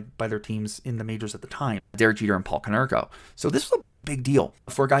named by their teams in the majors at the time. Derek Jeter and Paul Konerko. So this was a big deal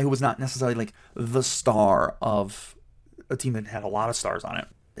for a guy who was not necessarily like the star of a team that had a lot of stars on it.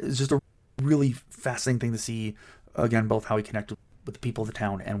 It's just a really fascinating thing to see, again, both how he connected with the people of the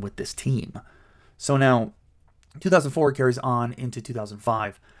town and with this team. So now, 2004 carries on into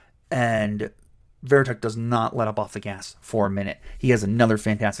 2005, and Varitek does not let up off the gas for a minute. He has another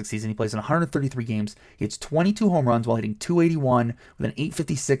fantastic season. He plays in 133 games. He hits 22 home runs while hitting .281 with an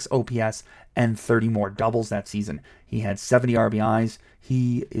 .856 OPS and 30 more doubles that season. He had 70 RBIs.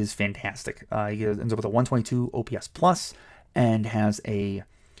 He is fantastic. He ends up with a 122 OPS plus and has a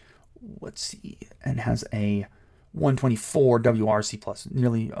 124 WRC plus,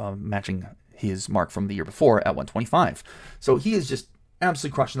 nearly matching his mark from the year before at 125. So he is just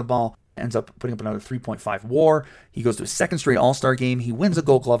absolutely crushing the ball. Ends up putting up another 3.5 WAR. He goes to his second straight All-Star game. He wins a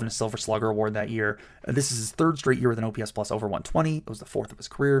Gold Glove and a Silver Slugger award that year. This is his third straight year with an OPS plus over 120. It was the 4th of his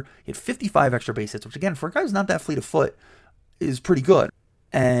career. He had 55 extra base hits, which again, for a guy who's not that fleet of foot, is pretty good.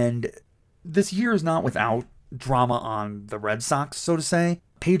 And this year is not without drama on the Red Sox, so to say.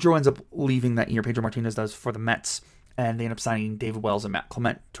 Pedro ends up leaving that year. Pedro Martinez does, for the Mets. And they end up signing David Wells and Matt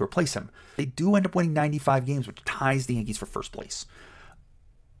Clement to replace him. They do end up winning 95 games, which ties the Yankees for first place.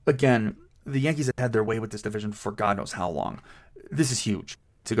 Again, the Yankees have had their way with this division for God knows how long. This is huge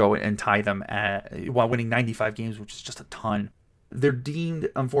to go and tie them while winning 95 games, which is just a ton. They're deemed,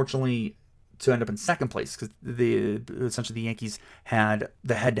 unfortunately, to end up in second place because essentially the Yankees had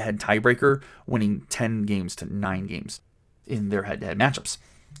the head-to-head tiebreaker, winning 10 games to 9 games in their head-to-head matchups.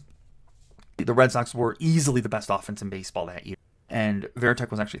 The Red Sox were easily the best offense in baseball that year. And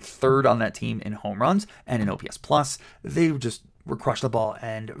Varitek was actually third on that team in home runs and in OPS plus. They just were crushed the ball,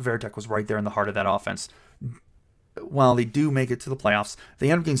 and Varitek was right there in the heart of that offense. While they do make it to the playoffs,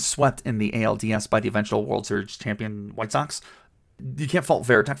 they end up getting swept in the ALDS by the eventual World Series champion White Sox. You can't fault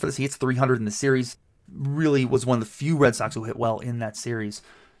Varitek for this. He hits 300 in the series. Really was one of the few Red Sox who hit well in that series.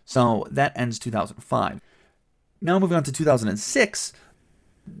 So that ends 2005. Now moving on to 2006.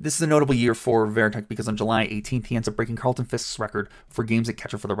 This is a notable year for Varitek because on July 18th, he ends up breaking Carlton Fisk's record for games at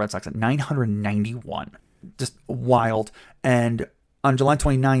catcher for the Red Sox at 991. Just wild. And on July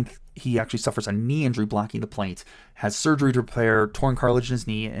 29th, he actually suffers a knee injury blocking the plate, has surgery to repair torn cartilage in his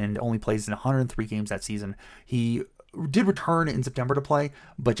knee, and only plays in 103 games that season. He did return in September to play,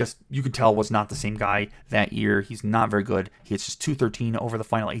 but just you could tell was not the same guy that year. He's not very good. He hits just .213 over the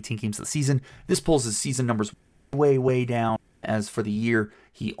final 18 games of the season. This pulls his season numbers way, way down. As for the year,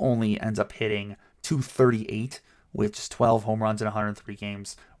 he only ends up hitting .238, with just 12 home runs in 103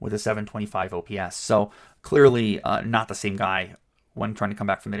 games with a .725 OPS. So clearly not the same guy when trying to come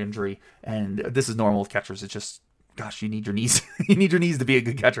back from that injury. And this is normal with catchers. It's just, gosh, you need your knees. You need your knees to be a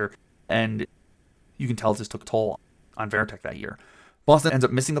good catcher. And you can tell it just took a toll on Varitek that year. Boston ends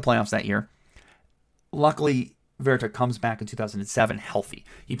up missing the playoffs that year. Luckily, Varitek comes back in 2007 healthy.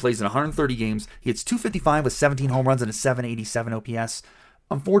 He plays in 130 games. He hits .255 with 17 home runs and a .787 OPS.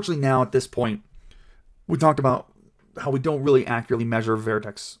 Unfortunately, now at this point, we talked about how we don't really accurately measure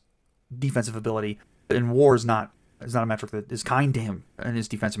Varitek's defensive ability. And WAR is not a metric that is kind to him and his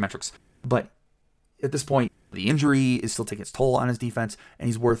defensive metrics. But at this point, the injury is still taking its toll on his defense, and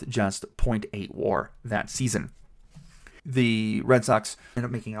he's worth just .8 WAR that season. The Red Sox end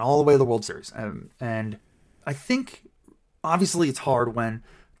up making it all the way to the World Series. And I think, obviously, it's hard when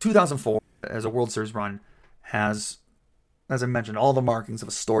 2004, as a World Series run, has, as I mentioned, all the markings of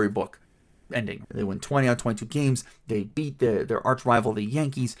a storybook ending. They win 20 out of 22 games. They beat their arch rival, the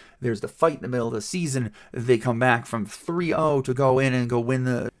Yankees. There's the fight in the middle of the season. They come back from 3-0 to go in and go win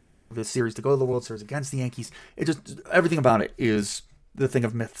the series, to go to the World Series against the Yankees. It just, everything about it is the thing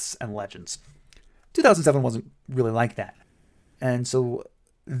of myths and legends. 2007 wasn't really like that. And so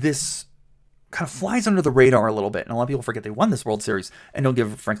this kind of flies under the radar a little bit. And a lot of people forget they won this World Series and don't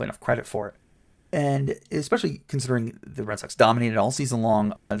give, frankly, enough credit for it. And especially considering the Red Sox dominated all season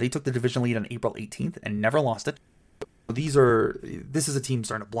long, they took the division lead on April 18th and never lost it. This is a team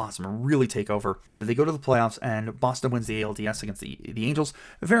starting to blossom and really take over. They go to the playoffs, and Boston wins the ALDS against the Angels.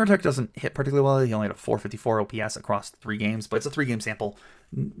 Varitek doesn't hit particularly well. He only had a .454 OPS across 3 games, but it's a 3-game sample.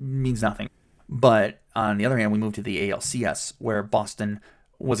 Means nothing. But on the other hand, we move to the ALCS, where Boston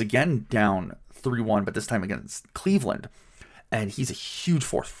was again down 3-1, but this time against Cleveland. And he's a huge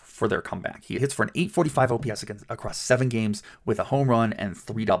force for their comeback. He hits for an .845 OPS across 7 games with a home run and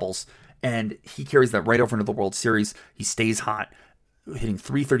 3 doubles. And he carries that right over into the World Series. He stays hot, hitting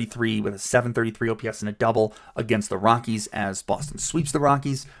 .333 with a .733 OPS and a double against the Rockies as Boston sweeps the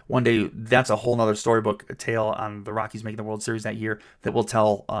Rockies. One day, that's a whole nother storybook tale on the Rockies making the World Series that year that we'll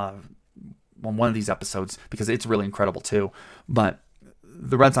tell on one of these episodes, because it's really incredible too. But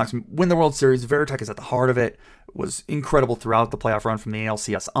the Red Sox win the World Series. Varitek is at the heart of it. Was incredible throughout the playoff run from the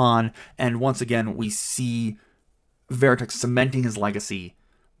ALCS on. And once again, we see Varitek cementing his legacy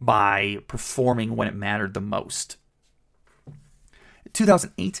by performing when it mattered the most. In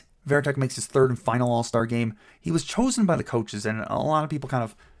 2008, Varitek makes his 3rd and final All-Star game. He was chosen by the coaches, and a lot of people kind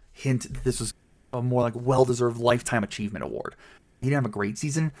of hint that this was a more like well-deserved Lifetime Achievement Award. He didn't have a great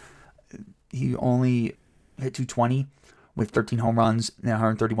season. He only hit .220 with 13 home runs in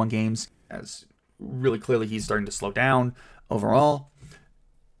 131 games, as really clearly he's starting to slow down overall.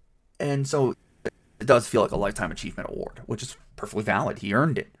 And so it does feel like a Lifetime Achievement Award, which is perfectly valid. He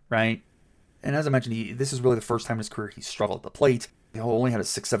earned it, right? And as I mentioned, this is really the first time in his career he struggled at the plate. He only had a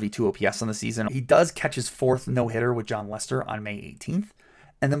 .672 OPS on the season. He does catch his 4th no-hitter with John Lester on May 18th.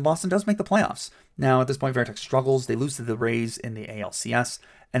 And then Boston does make the playoffs. Now, at this point, Varitek struggles. They lose to the Rays in the ALCS.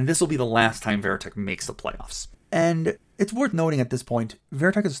 And this will be the last time Varitek makes the playoffs. And it's worth noting at this point,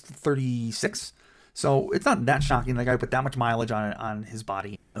 Varitek is 36. So it's not that shocking that a guy put that much mileage on his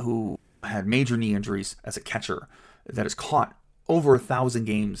body, who had major knee injuries as a catcher, that has caught over 1,000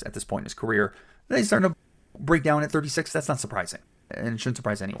 games at this point in his career, that he's starting to break down at 36. That's not surprising, and it shouldn't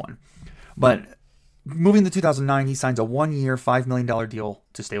surprise anyone. But moving to 2009, he signs a 1-year, $5 million deal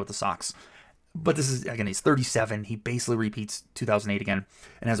to stay with the Sox. But this is, again, he's 37. He basically repeats 2008 again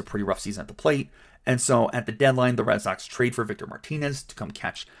and has a pretty rough season at the plate. And so at the deadline, the Red Sox trade for Victor Martinez to come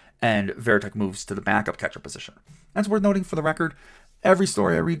catch, and Varitek moves to the backup catcher position. That's worth noting for the record. Every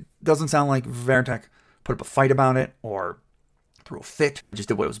story I read doesn't sound like Varitek put up a fight about it or threw a fit. Just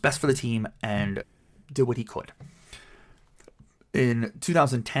did what was best for the team and did what he could. In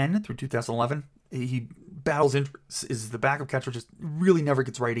 2010 through 2011, he battles injuries, is the backup catcher, just really never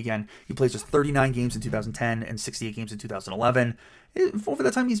gets right again. He plays just 39 games in 2010 and 68 games in 2011. Over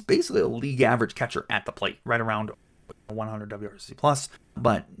that time, he's basically a league average catcher at the plate, right around 100 WRC plus,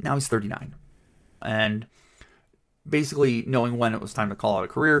 but now he's 39. And basically knowing when it was time to call out a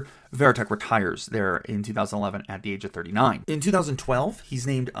career, Varitek retires there in 2011 at the age of 39. In 2012, he's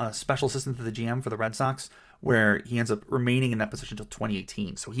named a special assistant to the GM for the Red Sox, where he ends up remaining in that position until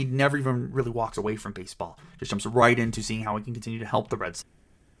 2018. So he never even really walks away from baseball, just jumps right into seeing how he can continue to help the Reds.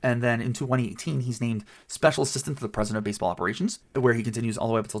 And then in 2018, he's named special assistant to the president of baseball operations, where he continues all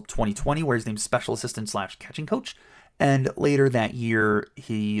the way up until 2020, where he's named special assistant / catching coach. And later that year,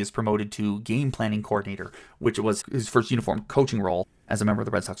 he is promoted to game planning coordinator, which was his first uniform coaching role as a member of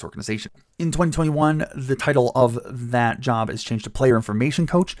the Red Sox organization. In 2021, the title of that job is changed to player information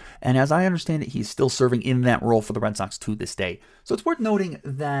coach, and as I understand it, he's still serving in that role for the Red Sox to this day. So it's worth noting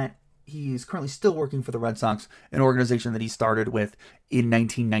that he's currently still working for the Red Sox, an organization that he started with in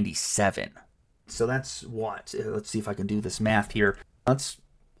 1997. So that's what? Let's see if I can do this math here. That's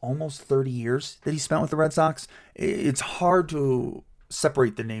almost 30 years that he spent with the Red Sox. It's hard to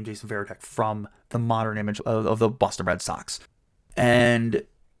separate the name Jason Varitek from the modern image of the Boston Red Sox. And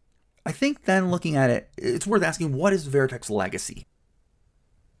I think then looking at it, it's worth asking, what is Varitek's legacy?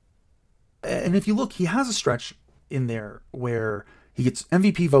 And if you look, he has a stretch in there where he gets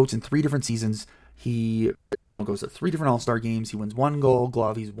MVP votes in 3 different seasons. He goes to 3 different All-Star games. He wins 1 Gold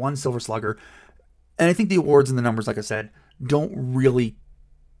Glove. He's 1 Silver Slugger. And I think the awards and the numbers, like I said, don't really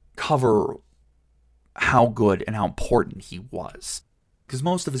cover how good and how important he was. Because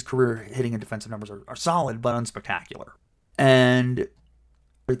most of his career hitting and defensive numbers are solid, but unspectacular. And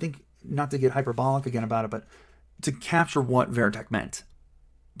I think, not to get hyperbolic again about it, but to capture what Varitek meant,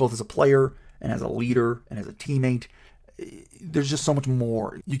 both as a player and as a leader and as a teammate, there's just so much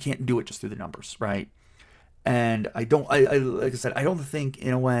more. You can't do it just through the numbers, right? And like I said, I don't think,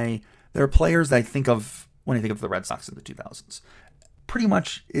 in a way, there are players that I think of when I think of the Red Sox in the 2000s. Pretty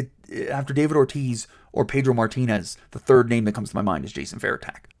much, after David Ortiz or Pedro Martinez, the third name that comes to my mind is Jason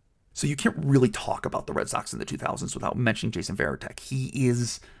Varitek. So you can't really talk about the Red Sox in the 2000s without mentioning Jason Varitek. He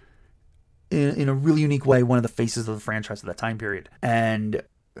is, in a really unique way, one of the faces of the franchise at that time period. And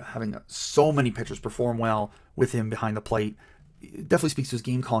having so many pitchers perform well with him behind the plate definitely speaks to his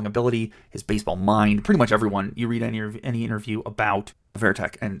game calling ability, his baseball mind. Pretty much everyone, you read any interview about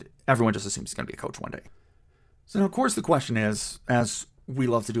Varitek, and everyone just assumes he's going to be a coach one day. So now, of course, the question is, as we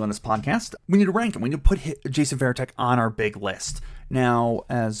love to do on this podcast, we need to rank him. We need to put Jason Varitek on our big list. Now,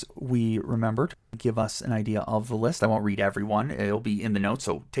 as we remembered, give us an idea of the list. I won't read everyone. It'll be in the notes,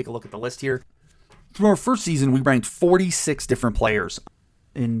 so take a look at the list here. Through our first season, we ranked 46 different players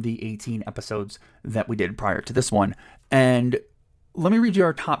in the 18 episodes that we did prior to this one. And let me read you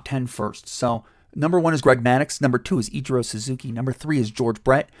our top 10 first. So, number 1 is Greg Maddux. Number 2 is Ichiro Suzuki. Number 3 is George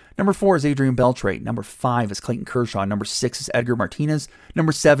Brett. Number 4 is Adrian Beltre. Number 5 is Clayton Kershaw. Number 6 is Edgar Martinez.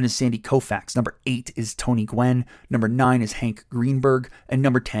 Number 7 is Sandy Koufax. Number 8 is Tony Gwynn. Number 9 is Hank Greenberg. And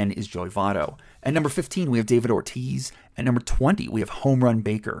number 10 is Joey Votto. At number 15, we have David Ortiz. At number 20, we have Home Run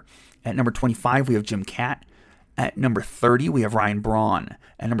Baker. At number 25, we have Jim Kaat. At number 30, we have Ryan Braun.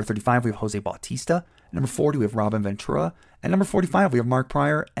 At number 35, we have Jose Bautista. At number 40, we have Robin Ventura. At number 45, we have Mark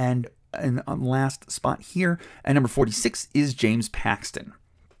Pryor. And on last spot here, at number 46, is James Paxton.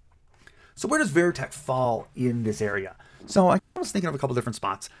 So where does Varitek fall in this area? So I was thinking of a couple different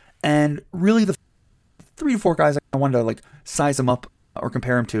spots. And really the 3 to 4 guys I wanted to size him up or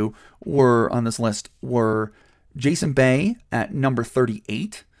compare him to were on this list were Jason Bay at number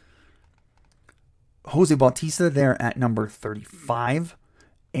 38. Jose Bautista there at number 35,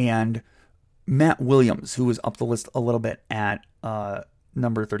 and Matt Williams, who was up the list a little bit at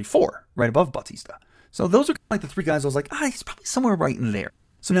number 34, right above Bautista. So those are the 3 guys I was like, he's probably somewhere right in there.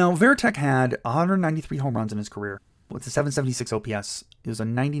 So now Varitek had 193 home runs in his career with a 776 OPS. It was a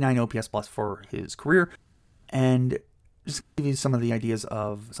 99 OPS plus for his career. And just to give you some of the ideas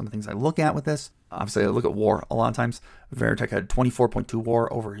of some of the things I look at with this. Obviously, I look at WAR a lot of times. Varitek had 24.2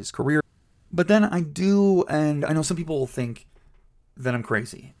 WAR over his career. But then I do, and I know some people will think that I'm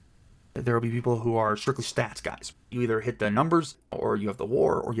crazy. There will be people who are strictly stats guys. You either hit the numbers, or you have the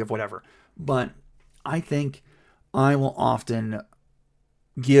WAR, or you have whatever. But I think I will often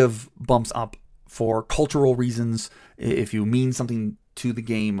give bumps up for cultural reasons if you mean something to the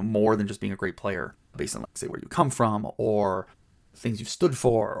game more than just being a great player, based on, say, where you come from, or things you've stood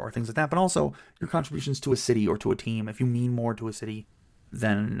for, or things like that. But also your contributions to a city or to a team. If you mean more to a city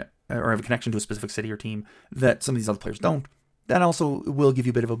than, or have a connection to a specific city or team that some of these other players don't, that also will give you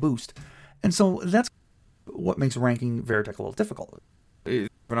a bit of a boost. And so that's what makes ranking Varitek a little difficult. An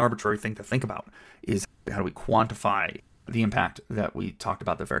arbitrary thing to think about is how do we quantify the impact that we talked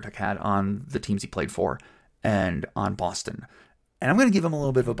about that Varitek had on the teams he played for and on Boston. And I'm going to give him a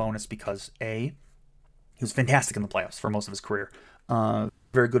little bit of a bonus because he was fantastic in the playoffs for most of his career.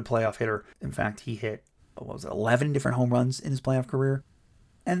 Very good playoff hitter. In fact, he hit 11 different home runs in his playoff career.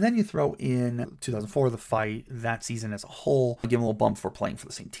 And then you throw in 2004, the fight, that season as a whole. Give him a little bump for playing for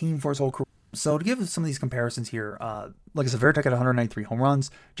the same team for his whole career. So to give some of these comparisons here, like I said, Varitek had 193 home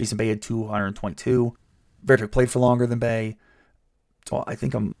runs. Jason Bay had 222. Varitek played for longer than Bay. So I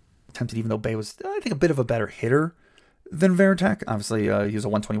think I'm tempted, even though Bay was, I think, a bit of a better hitter than Varitek. Obviously, he was a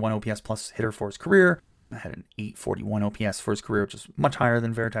 121 OPS plus hitter for his career. Had an 841 OPS for his career, which is much higher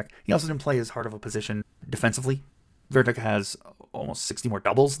than Varitek. He also didn't play as hard of a position defensively. Varitek has almost 60 more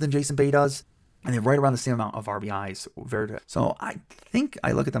doubles than Jason Bay does. And they're right around the same amount of RBIs. So I think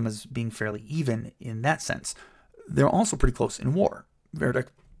I look at them as being fairly even in that sense. They're also pretty close in WAR. Varitek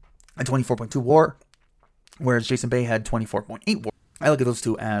had 24.2 WAR, whereas Jason Bay had 24.8 WAR. I look at those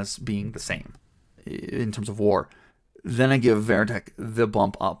two as being the same in terms of WAR. Then I give Varitek the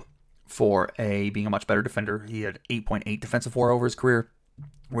bump up for being a much better defender. He had 8.8 defensive WAR over his career,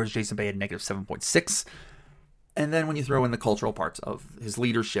 whereas Jason Bay had negative 7.6. And then when you throw in the cultural parts of his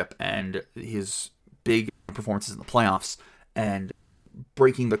leadership and his big performances in the playoffs and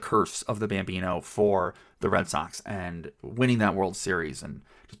breaking the curse of the Bambino for the Red Sox and winning that World Series and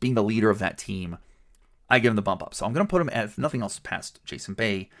just being the leader of that team, I give him the bump up. So I'm going to put him at, if nothing else past Jason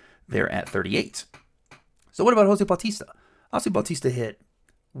Bay, there at 38. So what about Jose Bautista? Obviously, Bautista hit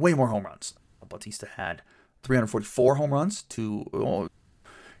way more home runs. Bautista had 344 home runs to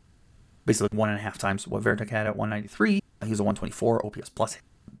basically 1.5 times what Varitek had at 193. He was a 124 OPS plus,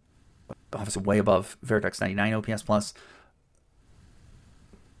 obviously way above Varitek's 99 OPS plus.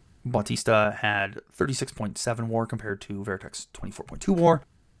 Bautista had 36.7 WAR compared to Varitek's 24.2 WAR.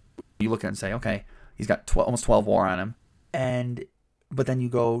 You look at it and say, okay, he's got almost 12 WAR on him, but then you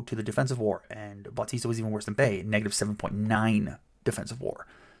go to the defensive WAR, and Bautista was even worse than Bay, negative 7.9 defensive WAR.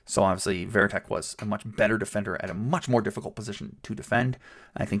 So obviously Varitek was a much better defender at a much more difficult position to defend.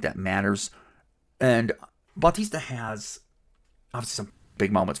 I think that matters. And Bautista has obviously some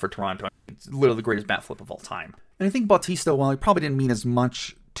big moments for Toronto. It's literally the greatest bat flip of all time. And I think Bautista, while he probably didn't mean as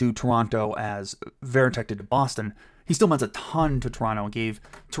much to Toronto as Varitek did to Boston, he still meant a ton to Toronto and gave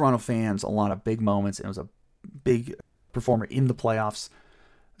Toronto fans a lot of big moments. And it was a big performer in the playoffs.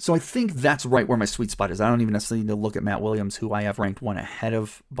 So I think that's right where my sweet spot is. I don't even necessarily need to look at Matt Williams, who I have ranked one ahead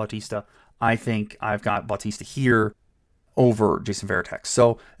of Bautista. I think I've got Bautista here over Jason Varitek.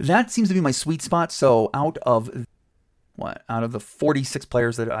 So that seems to be my sweet spot. So out of the 46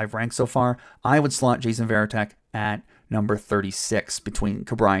 players that I've ranked so far, I would slot Jason Varitek at number 36 between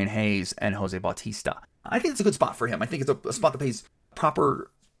Ke'Bryan Hayes and Jose Bautista. I think it's a good spot for him. I think it's a spot that pays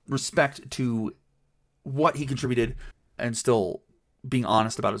proper respect to what he contributed and still being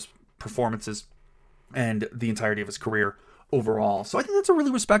honest about his performances and the entirety of his career overall. So I think that's a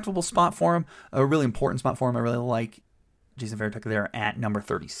really respectable spot for him, a really important spot for him. I really like Jason Varitek there at number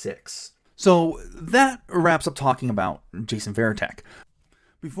 36. So that wraps up talking about Jason Varitek.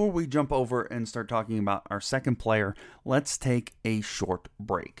 Before we jump over and start talking about our second player, let's take a short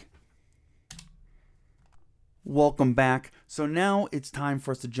break. Welcome back. So now it's time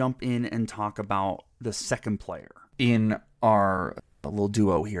for us to jump in and talk about the second player in our little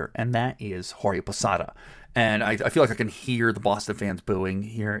duo here, and that is Jorge Posada. And I feel like I can hear the Boston fans booing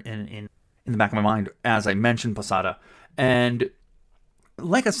here in the back of my mind as I mention Posada. And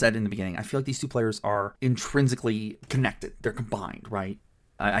like I said in the beginning, I feel like these two players are intrinsically connected. They're combined, right?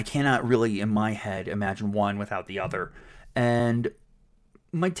 I cannot really, in my head, imagine one without the other. And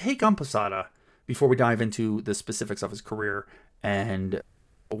my take on Posada, before we dive into the specifics of his career and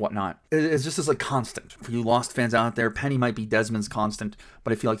whatnot, is just as like constant. For you Lost fans out there, Penny might be Desmond's constant,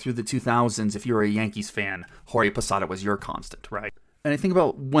 but I feel like through the 2000s, if you're a Yankees fan, Jorge Posada was your constant, right? And I think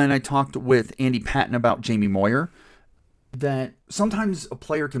about when I talked with Andy Patton about Jamie Moyer, that sometimes a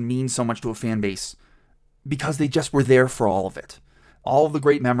player can mean so much to a fan base because they just were there for all of it. All of the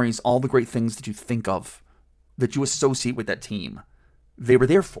great memories, all the great things that you think of, that you associate with that team, they were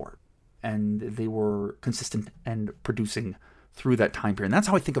there for it. And they were consistent and producing through that time period. And that's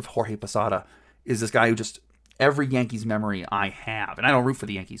how I think of Jorge Posada, is this guy who just, every Yankees memory I have, and I don't root for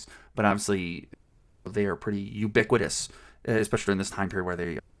the Yankees, but obviously they are pretty ubiquitous, especially during this time period where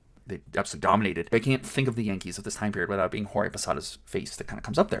they absolutely dominated. I can't think of the Yankees of this time period without being Jorge Posada's face that kind of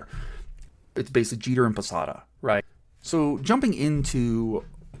comes up there. It's basically Jeter and Posada, right? So jumping into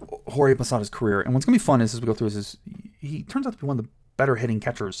Jorge Posada's career, and what's going to be fun is as we go through is he turns out to be one of the better hitting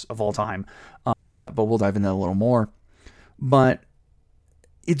catchers of all time, but we'll dive into that a little more. But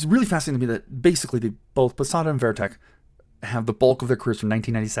it's really fascinating to me that basically both Posada and Varitek have the bulk of their careers from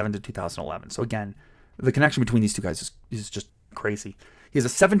 1997 to 2011. So again, the connection between these two guys is just crazy. He has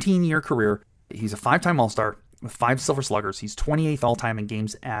a 17-year career. He's a 5-time All-Star with 5 Silver Sluggers. He's 28th all-time in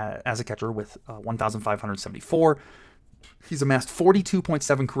games as a catcher with 1,574. He's amassed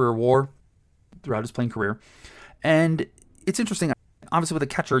 42.7 career WAR throughout his playing career. And it's interesting. Obviously, with a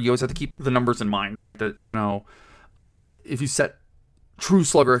catcher, you always have to keep the numbers in mind. That, if you set true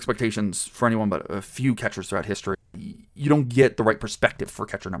slugger expectations for anyone but a few catchers throughout history, you don't get the right perspective for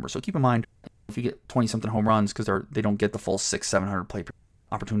catcher numbers. So keep in mind, if you get 20-something home runs because they don't get the full 600-700 play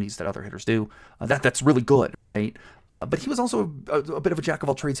opportunities that other hitters do, that's really good, right? But he was also a bit of a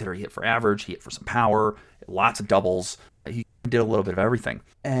jack-of-all-trades hitter. He hit for average, he hit for some power, lots of doubles. He did a little bit of everything.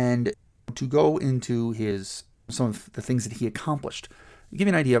 And to go into some of the things that he accomplished, to give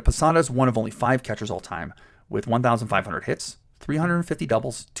you an idea, Posada is one of only 5 catchers all time with 1,500 hits, 350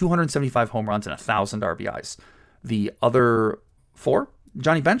 doubles, 275 home runs, and 1,000 RBIs. The other 4,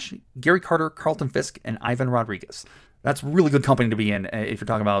 Johnny Bench, Gary Carter, Carlton Fisk, and Ivan Rodriguez. That's really good company to be in if you're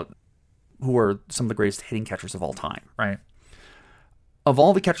talking about who are some of the greatest hitting catchers of all time, right? Of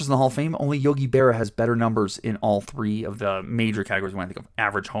all the catchers in the Hall of Fame, only Yogi Berra has better numbers in all 3 of the major categories when I think of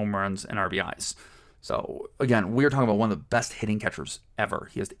average home runs and RBIs. So, again, we're talking about one of the best hitting catchers ever.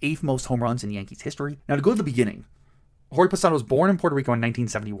 He has the 8th most home runs in Yankees history. Now, to go to the beginning, Jorge Posada was born in Puerto Rico in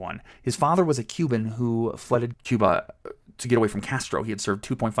 1971. His father was a Cuban who fled Cuba to get away from Castro. He had served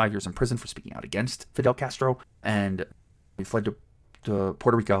 2.5 years in prison for speaking out against Fidel Castro, and he fled to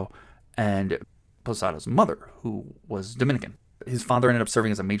Puerto Rico. And Posada's mother, who was Dominican. His father ended up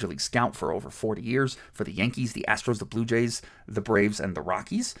serving as a major league scout for over 40 years for the Yankees, the Astros, the Blue Jays, the Braves, and the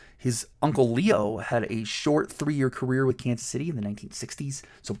Rockies. His uncle Leo had a short 3-year career with Kansas City in the 1960s.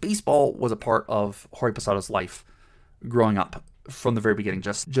 So baseball was a part of Jorge Posada's life growing up from the very beginning,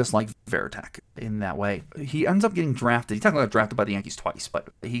 just like Varitek in that way. He ends up getting drafted. He technically got drafted by the Yankees twice, but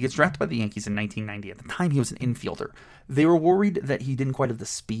he gets drafted by the Yankees in 1990. At the time, he was an infielder. They were worried that he didn't quite have the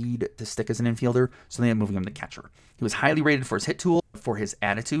speed to stick as an infielder, so they ended up moving him to catcher. He was highly rated for his hit tool, for his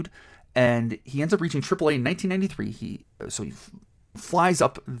attitude, and he ends up reaching AAA in 1993. He flies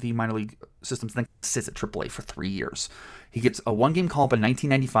up the minor league systems, then sits at AAA for 3 years. He gets a 1-game call-up in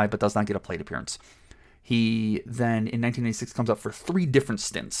 1995, but does not get a plate appearance. He then, in 1996, comes up for 3 different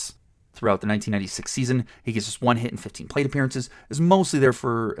stints throughout the 1996 season. He gets just 1 hit and 15 plate appearances. Is mostly there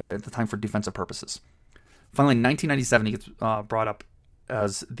at the time for defensive purposes. Finally, in 1997, he gets brought up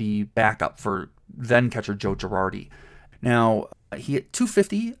as the backup for then catcher Joe Girardi. Now, he hit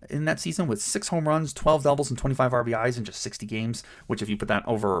 .250 in that season with 6 home runs, 12 doubles, and 25 RBIs in just 60 games, which if you put that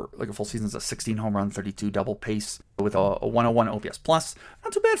over like a full season is a 16 home run, 32 double pace with a 101 OPS plus.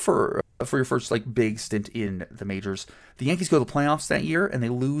 Not too bad for your first big stint in the majors. The Yankees go to the playoffs that year, and they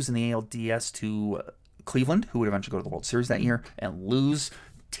lose in the ALDS to Cleveland, who would eventually go to the World Series that year, and lose.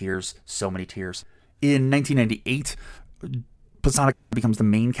 Tears, so many tears. In 1998, Posada becomes the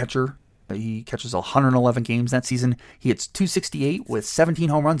main catcher. He catches 111 games that season. He hits .268 with 17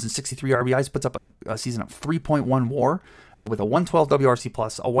 home runs and 63 RBIs, puts up a season of 3.1 WAR with a 112 WRC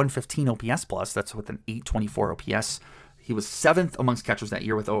plus, a 115 OPS plus. That's with an 824 OPS. He was 7th amongst catchers that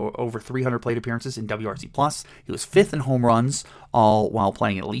year with over 300 plate appearances in WRC plus. He was 5th in home runs, all while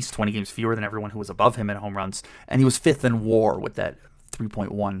playing at least 20 games fewer than everyone who was above him in home runs. And he was 5th in WAR with that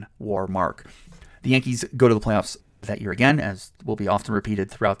 3.1 WAR mark. The Yankees go to the playoffs that year again, as will be often repeated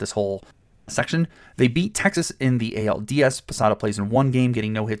throughout this whole section. They beat Texas in the ALDS. Posada plays in 1 game,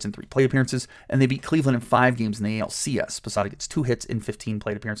 getting no hits and 3 plate appearances, and they beat Cleveland in 5 games in the ALCS. Posada gets 2 hits in 15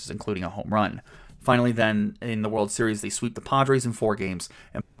 plate appearances, including a home run. Finally, then, in the World Series, they sweep the Padres in 4 games,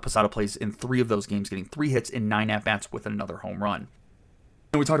 and Posada plays in 3 of those games, getting 3 hits in 9 at-bats with another home run.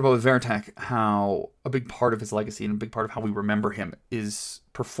 And we talked about with Varitek how a big part of his legacy and a big part of how we remember him is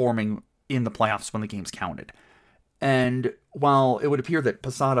performing in the playoffs when the games counted. And while it would appear that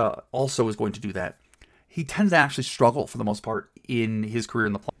Posada also is going to do that, he tends to actually struggle for the most part in his career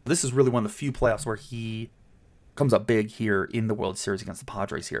in the playoffs. This is really one of the few playoffs where he comes up big here in the World Series against the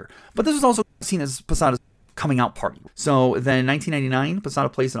Padres here. But this was also seen as Posada's coming out party. So then in 1999, Posada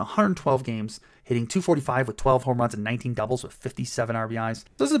plays in 112 games, hitting .245 with 12 home runs and 19 doubles with 57 RBIs. So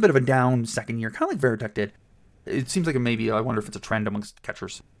this is a bit of a down second year, kind of like Varitek did. It seems like I wonder if it's a trend amongst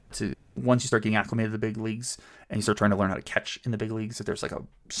catchers to once you start getting acclimated to the big leagues and you start trying to learn how to catch in the big leagues, if there's like a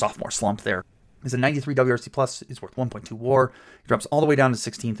sophomore slump there. He's a 93 WRC plus. He's worth 1.2 WAR. He drops all the way down to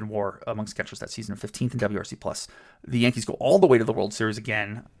 16th in WAR amongst catchers that season, 15th in WRC plus. The Yankees go all the way to the World Series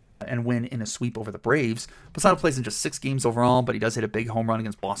again and win in a sweep over the Braves. Posada plays in just 6 games overall, but he does hit a big home run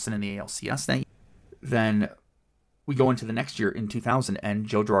against Boston in the ALCS that year. Then we go into the next year in 2000, and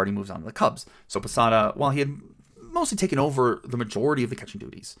Joe Girardi moves on to the Cubs. So Posada, while he had mostly taken over the majority of the catching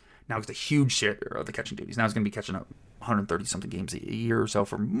duties, now he's a huge share of the catching duties. Now he's going to be catching up 130-something games a year or so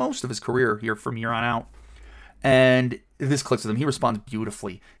for most of his career here from here on out. And this clicks with him. He responds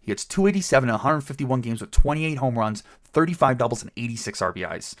beautifully. He hits .287 in 151 games with 28 home runs, 35 doubles, and 86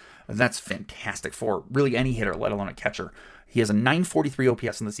 RBIs. And that's fantastic for really any hitter, let alone a catcher. He has a 943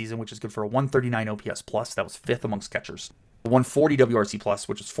 OPS in the season, which is good for a 139 OPS plus. That was 5th amongst catchers. 140 WRC plus,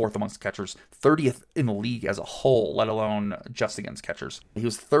 which is 4th amongst catchers, 30th in the league as a whole, let alone just against catchers. He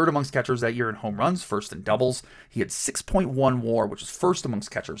was 3rd amongst catchers that year in home runs, 1st in doubles. He had 6.1 WAR, which was 1st amongst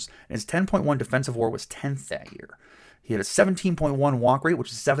catchers, and his 10.1 defensive WAR was 10th that year. He had a 17.1 walk rate,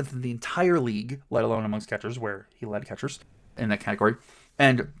 which is 7th in the entire league, let alone amongst catchers, where he led catchers. in that category.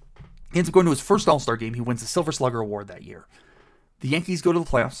 And he ends up going to his first All-Star game. He wins the Silver Slugger Award that year. The Yankees go to the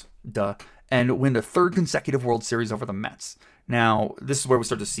playoffs, and win the third consecutive World Series over the Mets. Now, this is where we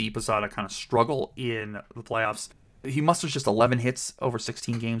start to see Posada kind of struggle in the playoffs. He musters just 11 hits over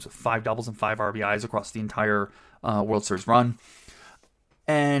 16 games with 5 doubles and 5 RBIs across the entire World Series run.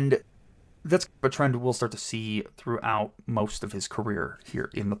 And that's a trend we'll start to see throughout most of his career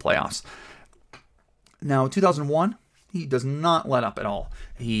here in the playoffs. Now, 2001, he does not let up at all.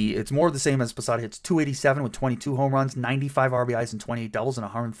 It's more of the same as Posada. Hits .287 with 22 home runs, 95 RBIs, and 28 doubles in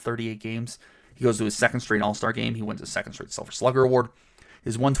 138 games. He goes to his second straight All-Star game. He wins his second straight Silver Slugger Award.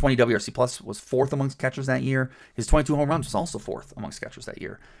 His 120 WRC Plus was fourth amongst catchers that year. His 22 home runs was also fourth amongst catchers that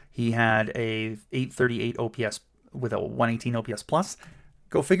year. He had a 838 OPS with a 118 OPS Plus.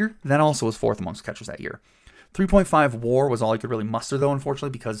 Go figure. That also was fourth amongst catchers that year. 3.5 WAR was all he could really muster, though,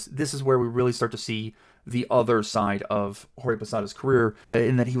 unfortunately, because this is where we really start to see the other side of Jorge Posada's career,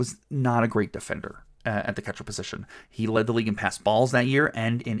 in that he was not a great defender at the catcher position. He led the league in passed balls that year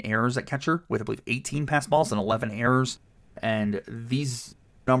and in errors at catcher, with, I believe, 18 passed balls and 11 errors. And these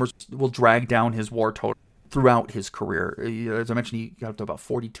numbers will drag down his WAR total throughout his career. As I mentioned, he got up to about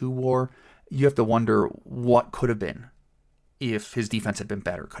 42 WAR. You have to wonder what could have been if his defense had been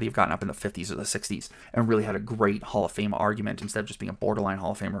better. Could he have gotten up in the 50s or the 60s and really had a great Hall of Fame argument instead of just being a borderline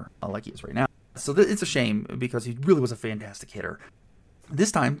Hall of Famer like he is right now? So it's a shame, because he really was a fantastic hitter.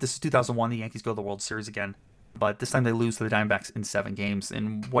 This time, this is 2001, the Yankees go to the World Series again, but this time they lose to the Diamondbacks in 7 games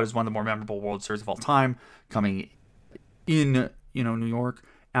in what is one of the more memorable World Series of all time, coming in New York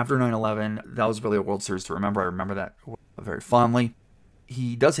after 9/11. That was really a World Series to remember. I remember that very fondly.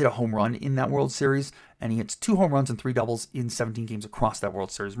 He does hit a home run in that World Series, and he hits 2 home runs and 3 doubles in 17 games across that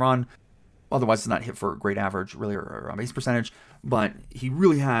World Series run. Otherwise, it's not hit for a great average, really, or on base percentage. But he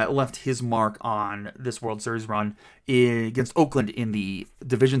really had left his mark on this World Series run against Oakland in the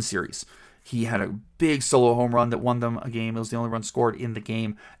division series. He had a big solo home run that won them a game. It was the only run scored in the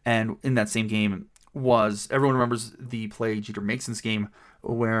game. And in that same game everyone remembers the play Jeter makes in this game,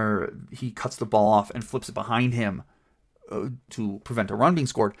 where he cuts the ball off and flips it behind him to prevent a run being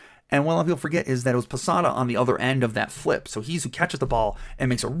scored. And what a lot of people forget is that it was Posada on the other end of that flip. So he's who catches the ball and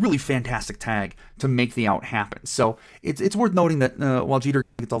makes a really fantastic tag to make the out happen. So it's worth noting that while Jeter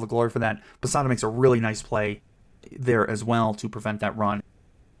gets all the glory for that, Posada makes a really nice play there as well to prevent that run.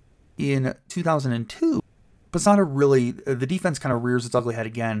 In 2002, Posada really, the defense kind of rears its ugly head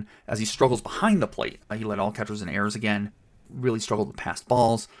again as he struggles behind the plate. He led all catchers in errors again. Really struggled with passed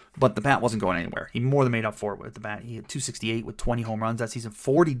balls, but the bat wasn't going anywhere. He more than made up for it with the bat. He had .268 with 20 home runs that season,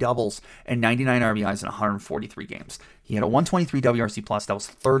 40 doubles, and 99 RBIs in 143 games. He had a 123 WRC plus. That was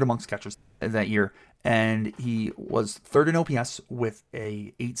third amongst catchers that year, and he was third in OPS with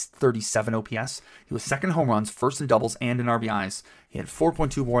a 837 OPS. He was second in home runs, first in doubles, and in RBIs. He had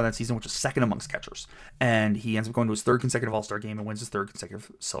 4.2 WAR that season, which was second amongst catchers, and he ends up going to his third consecutive All-Star game and wins his third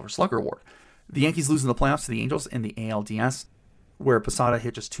consecutive Silver Slugger Award. The Yankees lose in the playoffs to the Angels in the ALDS, where Posada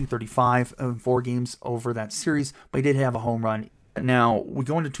hit just .235 in 4 games over that series, but he did have a home run. Now, we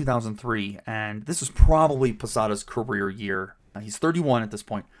go into 2003, and this was probably Posada's career year. He's 31 at this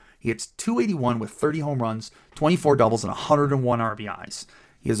point. He hits .281 with 30 home runs, 24 doubles, and 101 RBIs.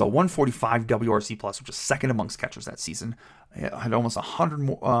 He has a 145 WRC plus, which is second amongst catchers that season. He had almost 100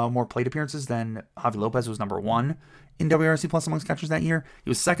 more plate appearances than Javi Lopez, who was number 1 in WRC plus amongst catchers that year. He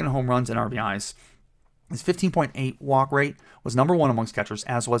was second in home runs and RBIs. His 15.8 walk rate was number 1 amongst catchers,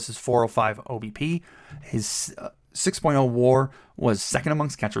 as was his 405 OBP. His 6.0 WAR was second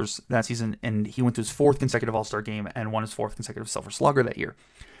amongst catchers that season, and he went to his 4th consecutive All-Star game and won his 4th consecutive Silver Slugger that year.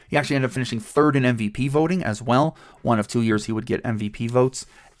 He actually ended up finishing 3rd in MVP voting as well. 1 of 2 years he would get MVP votes,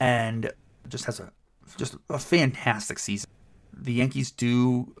 and just has a fantastic season. The Yankees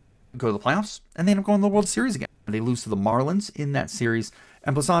do go to the playoffs, and they end up going to the World Series again. They lose to the Marlins in that series,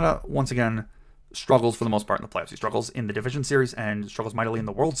 and Posada, once again, struggles for the most part in the playoffs. He struggles in the division series and struggles mightily in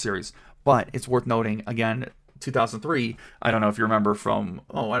the World Series. But it's worth noting, again, 2003, I don't know if you remember from,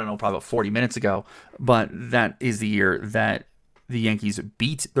 probably about 40 minutes ago, but that is the year that the Yankees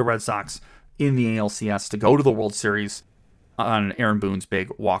beat the Red Sox in the ALCS to go to the World Series on Aaron Boone's big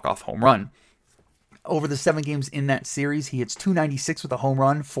walk-off home run. Over the 7 games in that series, he hits .296 with a home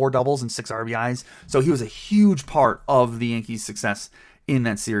run, 4 doubles, and 6 RBIs. So he was a huge part of the Yankees' success in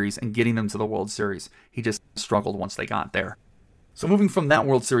that series and getting them to the World Series. He just struggled once they got there. So moving from that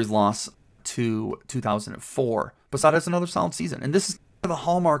World Series loss to 2004, Posada has another solid season. And this is the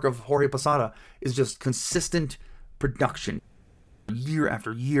hallmark of Jorge Posada, is just consistent production. Year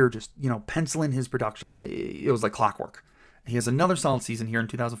after year, just, pencil in his production. It was like clockwork. He has another solid season here in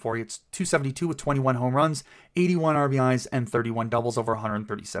 2004. He hits .272 with 21 home runs, 81 RBIs, and 31 doubles over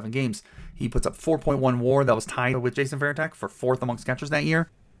 137 games. He puts up 4.1 WAR. That was tied with Jason Varitek for fourth amongst catchers that year.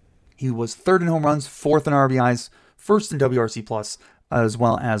 He was third in home runs, fourth in RBIs, first in WRC+, as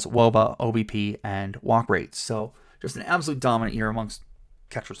well as WOBA, OBP, and walk rate. So just an absolute dominant year amongst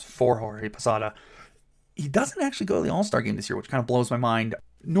catchers for Jorge Posada. He doesn't actually go to the All-Star game this year, which kind of blows my mind,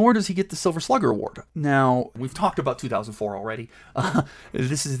 nor does he get the Silver Slugger Award. Now, we've talked about 2004 already.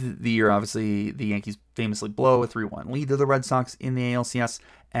 This is the year, obviously, the Yankees famously blow a 3-1 lead to the Red Sox in the ALCS,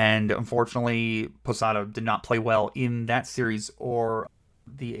 and unfortunately, Posada did not play well in that series or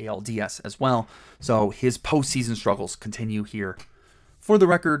the ALDS as well, so his postseason struggles continue here. For the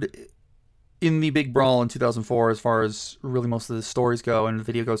record, in the big brawl in 2004, as far as really most of the stories go and the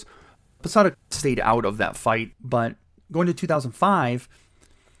video goes, Posada stayed out of that fight, but going to 2005,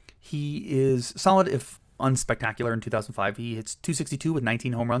 he is solid if unspectacular in 2005. He hits .262 with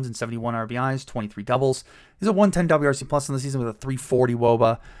 19 home runs and 71 RBIs, 23 doubles. He's a 110 WRC plus in the season with a 340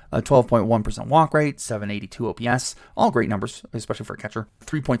 WOBA, a 12.1% walk rate, 782 OPS. All great numbers, especially for a catcher.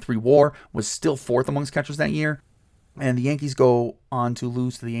 3.3 WAR, was still fourth amongst catchers that year. And the Yankees go on to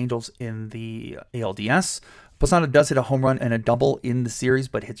lose to the Angels in the ALDS. Posada does hit a home run and a double in the series,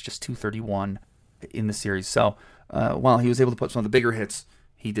 but hits just .231 in the series. So while he was able to put some of the bigger hits,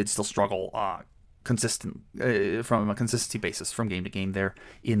 he did still struggle from a consistency basis from game to game there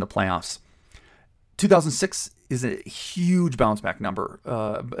in the playoffs. 2006 is a huge bounce back number.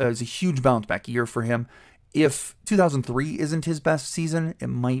 It's a huge bounce back year for him. If 2003 isn't his best season, it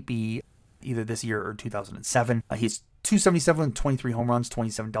might be either this year or 2007. He's .277 with 23 home runs,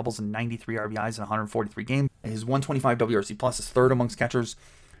 27 doubles, and 93 RBIs in 143 games. His 125 WRC plus is third amongst catchers.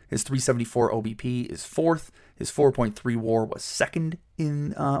 His .374 OBP is fourth. His 4.3 WAR was second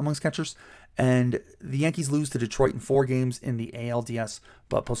in amongst catchers. And the Yankees lose to Detroit in 4 games in the ALDS,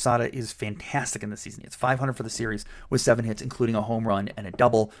 but Posada is fantastic in this season. It's .500 for the series with 7 hits, including a home run and a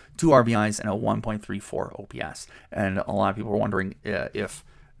double, 2 RBIs, and a 1.34 OPS. And a lot of people were wondering if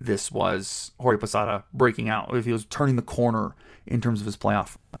this was Jorge Posada breaking out, if he was turning the corner in terms of his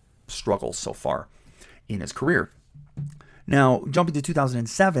playoff struggles so far in his career. Now, jumping to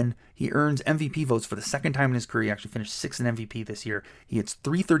 2007, he earns MVP votes for the second time in his career. He actually finished 6th in MVP this year. He hits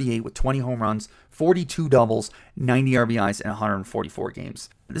 .338 with 20 home runs, 42 doubles, 90 RBIs, and 144 games.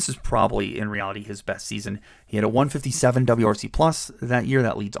 This is probably, in reality, his best season. He had a 157 WRC plus that year.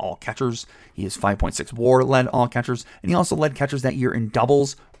 That leads all catchers. He has 5.6 WAR, led all catchers. And he also led catchers that year in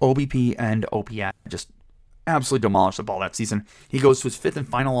doubles, OBP, and OPS. Just absolutely demolished the ball that season. He goes to his 5th and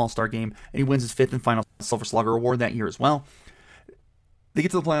final All-Star game, and he wins his 5th and final Silver Slugger Award that year as well. They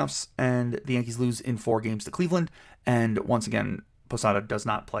get to the playoffs, and the Yankees lose in 4 games to Cleveland, and once again, Posada does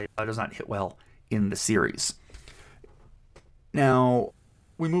not hit well in the series. Now,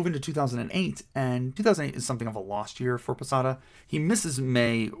 we move into 2008, and 2008 is something of a lost year for Posada. He misses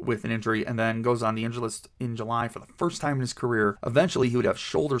May with an injury and then goes on the injury list in July for the first time in his career. Eventually, he would have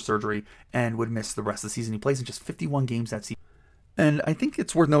shoulder surgery and would miss the rest of the season. He plays in just 51 games that season. And I think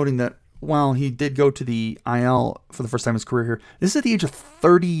it's worth noting that while he did go to the IL for the first time in his career here, this is at the age of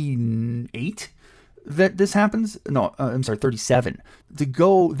 38 that this happens. No, I'm sorry, 37. To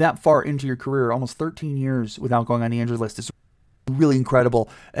go that far into your career, almost 13 years without going on the injury list, is really incredible,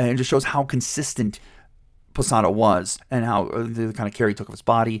 and it just shows how consistent Posada was and how the kind of care he took of his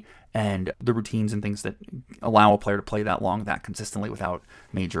body and the routines and things that allow a player to play that long, that consistently without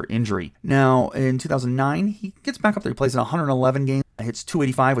major injury. Now, in 2009, he gets back up there. He plays in 111 games, hits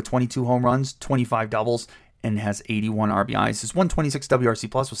 .285 with 22 home runs, 25 doubles, and has 81 RBIs. His 126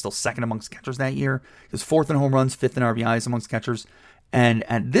 WRC plus was still second amongst catchers that year. He was 4th in home runs, 5th in RBIs amongst catchers. And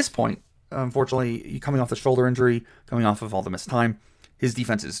at this point, unfortunately, coming off the shoulder injury, coming off of all the missed time, his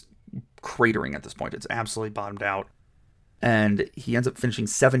defense is cratering at this point. It's absolutely bottomed out. And he ends up finishing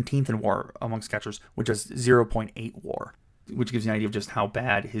 17th in WAR amongst catchers, which is 0.8 WAR, which gives you an idea of just how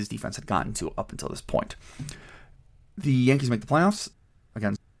bad his defense had gotten to up until this point. The Yankees make the playoffs.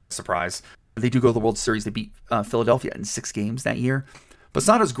 Again, surprise. They do go to the World Series. They beat Philadelphia in 6 games that year.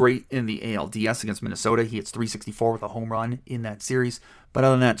 Posada's great in the ALDS against Minnesota. He hits .364 with a home run in that series. But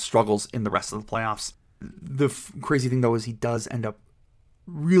other than that, struggles in the rest of the playoffs. The crazy thing, though, is he does end up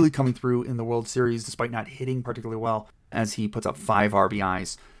really coming through in the World Series, despite not hitting particularly well, as he puts up 5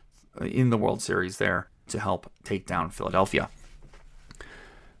 RBIs in the World Series there to help take down Philadelphia.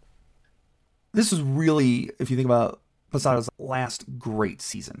 This is really, if you think about Posada's last great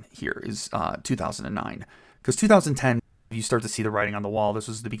season here, is 2009. Because 2010, you start to see the writing on the wall. This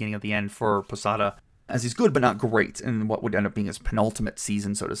was the beginning of the end for Posada, as he's good but not great in what would end up being his penultimate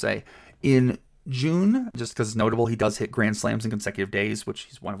season, so to say. In June, just because it's notable, he does hit grand slams in consecutive days, which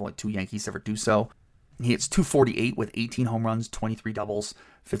he's one of only 2 Yankees to ever do so. He hits .248 with 18 home runs, 23 doubles,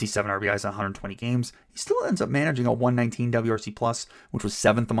 57 RBIs in 120 games. He still ends up managing a 119 WRC+, plus, which was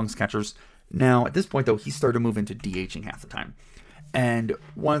 7th amongst catchers. Now, at this point, though, he started to move into DHing half the time. And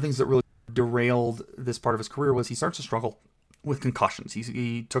one of the things that really derailed this part of his career was he starts to struggle with concussions.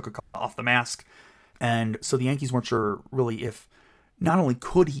 He took a couple off the mask, and so the Yankees weren't sure really if not only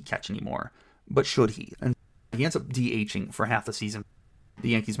could he catch anymore, but should he? And he ends up DHing for half the season. The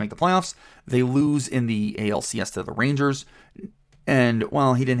Yankees make the playoffs. They lose in the ALCS to the Rangers. And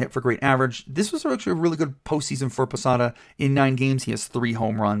while he didn't hit for great average, this was actually a really good postseason for Posada. In 9 games, he has 3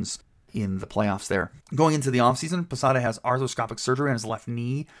 home runs in the playoffs there. Going into the offseason, Posada has arthroscopic surgery on his left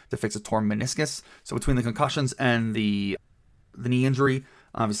knee to fix a torn meniscus. So between the concussions and the knee injury,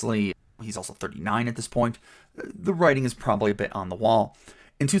 obviously he's also 39 at this point, the writing is probably a bit on the wall.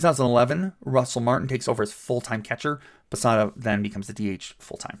 In 2011, Russell Martin takes over as full-time catcher. Posada then becomes the DH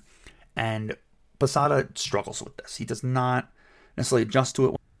full-time. And Posada struggles with this. He does not necessarily adjust to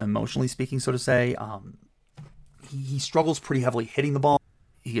it emotionally speaking, so to say. He struggles pretty heavily hitting the ball.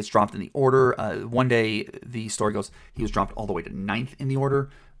 He gets dropped in the order. One day, the story goes, he was dropped all the way to 9th in the order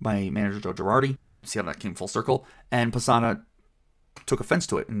by manager Joe Girardi. See how that came full circle. And Posada took offense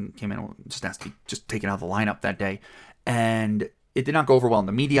to it and came in and just asked to be just taken out of the lineup that day. And it did not go over well in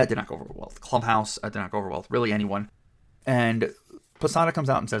the media. It did not go over well with the clubhouse. It did not go over well with really anyone. And Posada comes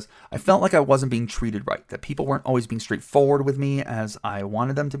out and says, I felt like I wasn't being treated right, that people weren't always being straightforward with me as I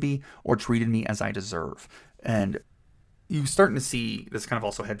wanted them to be, or treated me as I deserve. And you're starting to see this kind of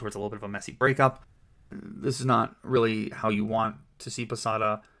also head towards a little bit of a messy breakup. This is not really how you want to see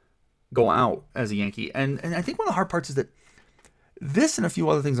Posada go out as a Yankee. And I think one of the hard parts is that this and a few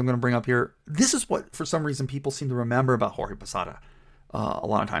other things I'm going to bring up here, this is what, for some reason, people seem to remember about Jorge Posada a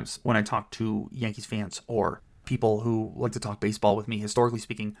lot of times when I talk to Yankees fans or people who like to talk baseball with me, historically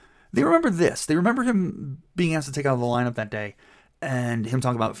speaking. They remember this. They remember him being asked to take out of the lineup that day and him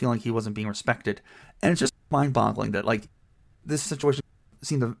talking about feeling like he wasn't being respected. And it's just mind-boggling that, like, this situation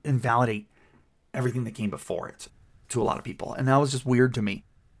seemed to invalidate everything that came before it to a lot of people. And that was just weird to me.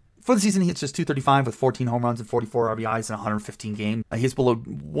 For the season, he hits just .235 with 14 home runs and 44 RBIs in 115 games. He hits below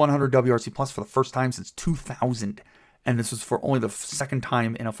 100 WRC plus for the first time since 2000. And this was for only the second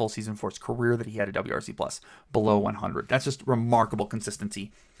time in a full season for his career that he had a WRC plus below 100. That's just remarkable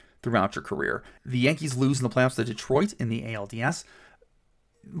consistency throughout your career. The Yankees lose in the playoffs to Detroit in the ALDS.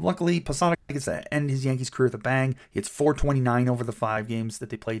 Luckily, Posada gets to end his Yankees career with a bang. He hits .429 over the 5 games that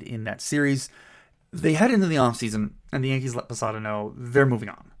they played in that series. They head into the offseason, and the Yankees let Posada know they're moving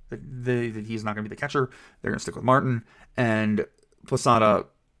on. That he's not going to be the catcher. They're going to stick with Martin. And Posada,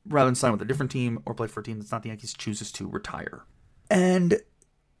 rather than sign with a different team or play for a team that's not the Yankees, chooses to retire. And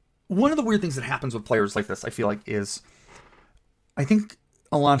one of the weird things that happens with players like this, I feel like, is I think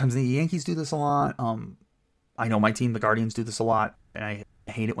a lot of times the Yankees do this a lot. I know my team, the Guardians, do this a lot, and I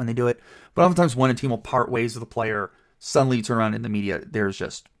hate it when they do it. But oftentimes when a team will part ways with a player, suddenly you turn around in the media, there's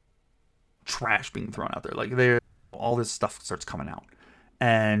just trash being thrown out there. Like, all this stuff starts coming out.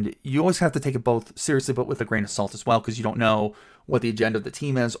 And you always have to take it both seriously, but with a grain of salt as well, because you don't know what the agenda of the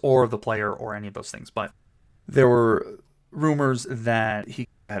team is, or of the player, or any of those things. But there were rumors that he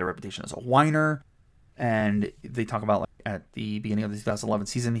had a reputation as a whiner, and they talk about, like, at the beginning of the 2011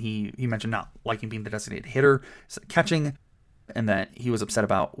 season, he mentioned not liking being the designated hitter, catching, and that he was upset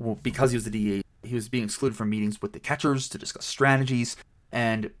about, well, because he was the DA, he was being excluded from meetings with the catchers to discuss strategies,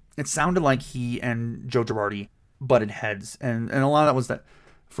 and it sounded like he and Joe Girardi butted heads, and a lot of that was that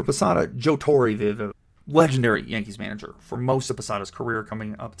for Posada, Joe Torre, the legendary Yankees manager for most of Posada's career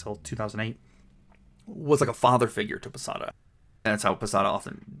coming up till 2008, was like a father figure to Posada. And that's how Posada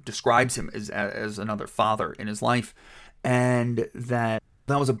often describes him, as another father in his life. And that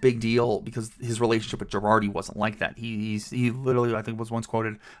was a big deal because his relationship with Girardi wasn't like that. He literally, I think, was once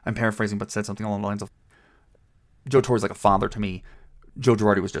quoted, I'm paraphrasing, but said something along the lines of, Joe Torre's like a father to me. Joe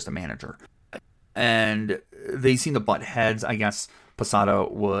Girardi was just a manager. And they seem to butt heads. I guess Posada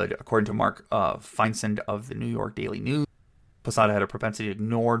would, according to Mark Feinsand of the New York Daily News, Posada had a propensity to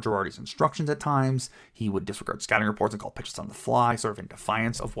ignore Girardi's instructions at times. He would disregard scouting reports and call pitches on the fly, sort of in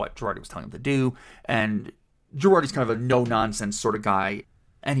defiance of what Girardi was telling him to do. And Girardi's kind of a no-nonsense sort of guy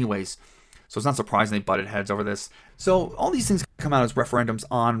anyways. So it's not surprising they butted heads over this. So all these things come out as referendums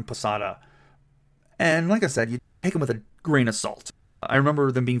on Posada. And like I said, you take them with a grain of salt. I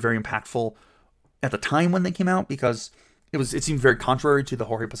remember them being very impactful at the time when they came out, because it seemed very contrary to the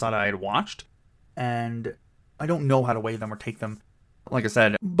Jorge Posada I had watched, and I don't know how to weigh them or take them, like I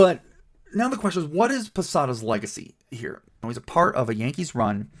said. But now the question is, what is Posada's legacy here? Now, he's a part of a Yankees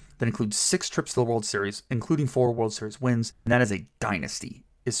run that includes 6 trips to the World Series, including 4 World Series wins, and that is a dynasty,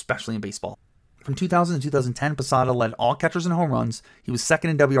 especially in baseball. From 2000 to 2010, Posada led all catchers in home runs. He was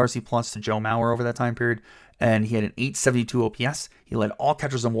second in WRC Plus to Joe Mauer over that time period, and he had an 872 OPS. He led all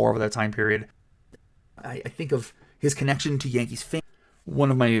catchers in WAR over that time period. I think of his connection to Yankees fans.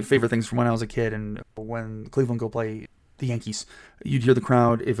 One of my favorite things from when I was a kid, and when Cleveland go play the Yankees, you'd hear the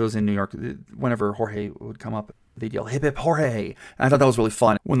crowd, if it was in New York, whenever Jorge would come up, they'd yell, "Hip hip Jorge." And I thought that was really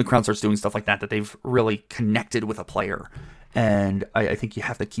fun when the crowd starts doing stuff like that they've really connected with a player. And I think you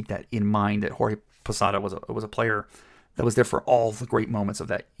have to keep that in mind, that Jorge Posada was a player that was there for all the great moments of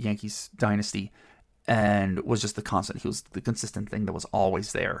that Yankees dynasty and was just the constant. He was the consistent thing that was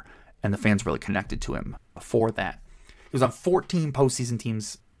always there, and the fans really connected to him for that. He was on 14 postseason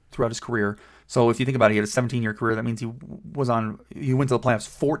teams throughout his career. So if you think about it, he had a 17-year career. That means he went to the playoffs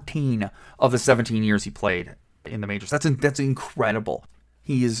 14 of the 17 years he played in the majors. That's incredible.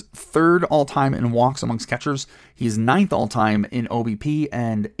 He is 3rd all-time in walks amongst catchers. He is 9th all-time in OBP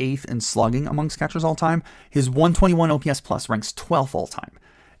and 8th in slugging amongst catchers all-time. His 121 OPS plus ranks 12th all-time.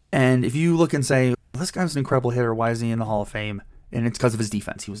 And if you look and say, this guy's an incredible hitter, why is he in the Hall of Fame? And it's because of his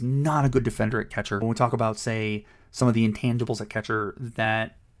defense. He was not a good defender at catcher. When we talk about, say, some of the intangibles at catcher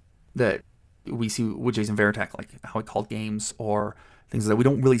that we see with Jason Varitek, like how he called games or things like that, we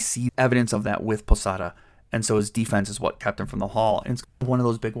don't really see evidence of that with Posada. And so his defense is what kept him from the Hall. And it's one of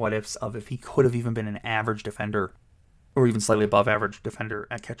those big what-ifs of if he could have even been an average defender or even slightly above average defender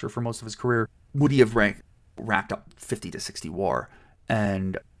at catcher for most of his career, would he have racked up 50 to 60 WAR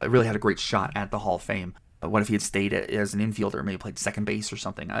and really had a great shot at the Hall of Fame? What if he had stayed as an infielder, maybe played second base or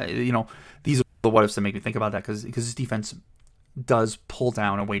something? These are the what-ifs that make me think about that because his defense does pull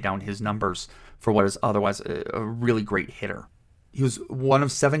down and weigh down his numbers for what is otherwise a really great hitter. He was one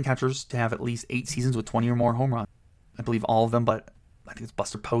of 7 catchers to have at least 8 seasons with 20 or more home runs. I believe all of them, but I think it's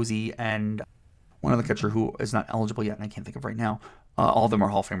Buster Posey and one other catcher who is not eligible yet, and I can't think of right now. All of them are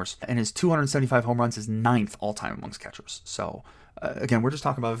Hall of Famers. And his 275 home runs is 9th all-time amongst catchers. So, again, we're just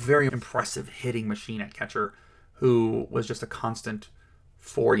talking about a very impressive hitting machine at catcher who was just a constant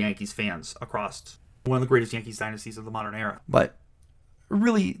for Yankees fans across one of the greatest Yankees dynasties of the modern era. But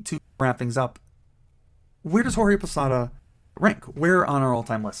really, to wrap things up, where does Jorge Posada rank? Where on our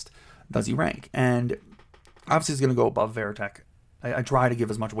all-time list does he rank? And obviously he's going to go above Varitek. I try to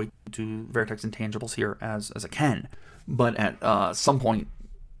give as much weight to Varitek's intangibles here as I can, but at some point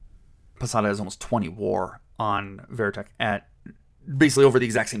Posada has almost 20 WAR on Varitek at basically over the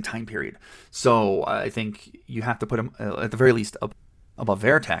exact same time period. So I think you have to put him at the very least above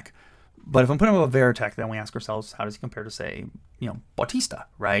Varitek. But if I'm putting him above Varitek, then we ask ourselves, how does he compare to, say, Bautista,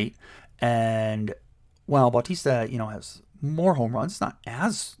 right? And while Bautista, has more home runs, not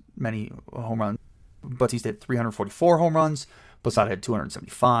as many home runs. Bautista had 344 home runs. Posada had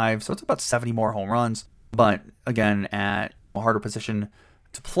 275, so it's about 70 more home runs. But again, at a harder position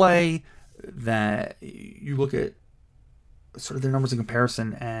to play, that you look at sort of their numbers in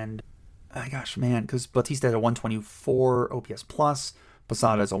comparison, and because Bautista had a 124 OPS plus,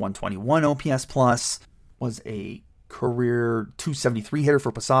 Posada is a 121 OPS plus, was a career 273 hitter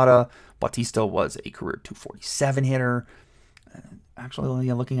for Posada. Bautista was a career 247 hitter.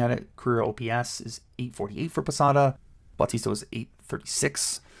 Actually, looking at it, career OPS is 848 for Posada. Bautista was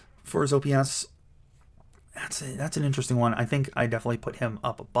 836 for his OPS. That's an interesting one. I think I definitely put him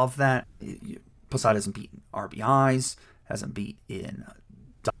up above that. Posada hasn't beaten RBIs, hasn't beat in.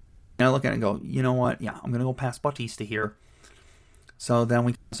 And I look at it and go, you know what? Yeah, I'm going to go past Bautista here. So then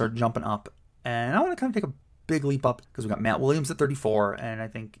we start jumping up. And I want to kind of take a big leap up because we got Matt Williams at 34. And I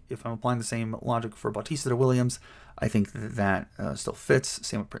think if I'm applying the same logic for Bautista to Williams, I think that still fits.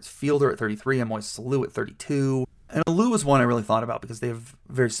 Same with Prince Fielder at 33 and Moises Alou at 32. And Alou is one I really thought about because they have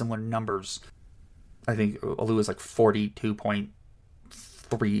very similar numbers. I think Alou is like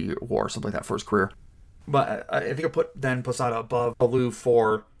 42.3 WAR, something like that for his career. But I think I put then Posada above Alou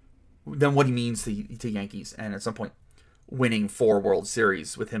for then what he means to Yankees. And at some point, winning 4 World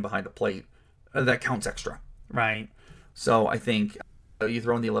Series with him behind the plate, that counts extra, right? So I think you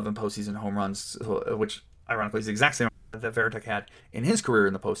throw in the 11 postseason home runs, which ironically is the exact same that Varitek had in his career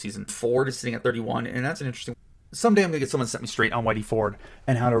in the postseason. Ford is sitting at 31, and that's an interesting. Someday I'm going to get someone to set me straight on Whitey Ford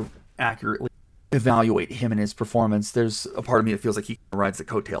and how to accurately evaluate him and his performance. There's a part of me that feels like he rides the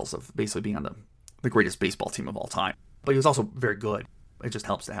coattails of basically being on the greatest baseball team of all time. But he was also very good. It just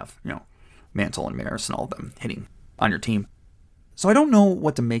helps to have, Mantle and Maris and all of them hitting on your team. So I don't know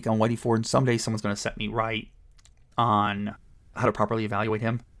what to make on Whitey Ford, and someday someone's going to set me right on how to properly evaluate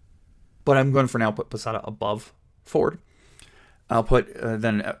him. But I'm going for now put Posada above Ford. I'll put,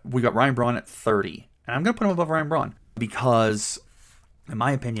 then we got Ryan Braun at 30. And I'm going to put him above Ryan Braun. because, in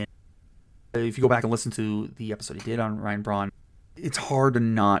my opinion, if you go back and listen to the episode he did on Ryan Braun, it's hard to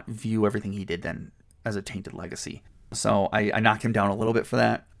not view everything he did then as a tainted legacy. So I knocked him down a little bit for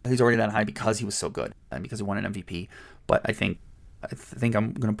that. He's already that high because he was so good and because he won an MVP. But I think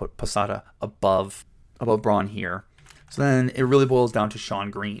I'm going to put Posada above Braun here. So then it really boils down to Shawn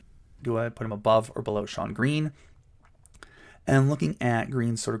Green. Do I put him above or below Shawn Green? And looking at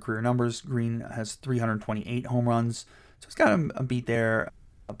Green's sort of career numbers, Green has 328 home runs. So he's got a beat there,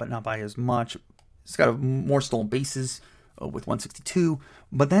 but not by as much. He's got more stolen bases with 162.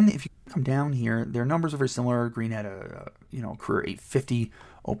 But then if you come down here, their numbers are very similar. Green had a career 850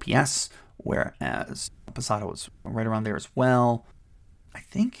 OPS, whereas Posada was right around there as well. I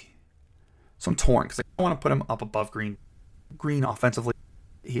think. So I'm torn because I want to put him up above Green. Green offensively,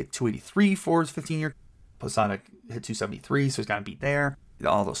 he hit 283 for his 15-year. Posada hit 273, so he's got to beat there.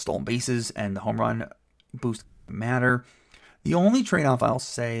 All those stolen bases and the home run boost matter. The only trade-off I'll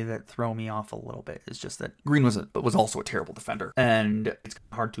say that throw me off a little bit is just that Green was also a terrible defender, and it's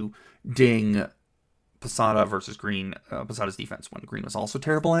hard to ding Posada versus Green, Posada's defense, when Green was also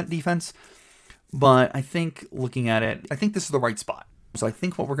terrible at defense. But I think looking at it, I think this is the right spot. So I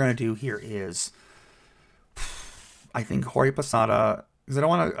think what we're going to do here is, I think Jorge Posada, because I'm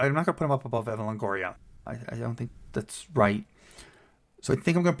not going to put him up above Evan Longoria. I don't think that's right. So I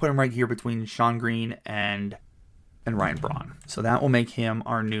think I'm going to put him right here between Shawn Green and Ryan Braun. So that will make him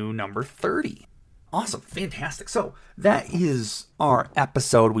our new number 30. Awesome. Fantastic. So that is our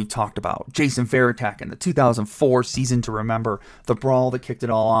episode. We've talked about Jason Varitek and the 2004 season to remember, the brawl that kicked it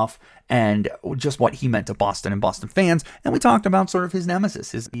all off, and just what he meant to Boston and Boston fans. And we talked about sort of his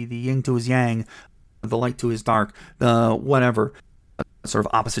nemesis, the yin to his yang, the light to his dark, the whatever sort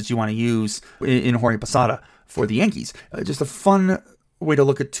of opposites you want to use in Jorge Posada for the Yankees. Just a fun way to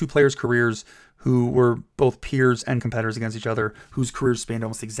look at two players' careers who were both peers and competitors against each other, whose careers spanned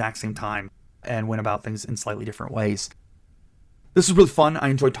almost the exact same time and went about things in slightly different ways. This was really fun. I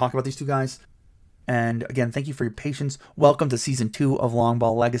enjoyed talking about these two guys. And again, thank you for your patience. Welcome to Season 2 of Long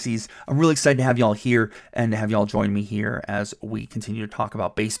Ball Legacies. I'm really excited to have y'all here and to have y'all join me here as we continue to talk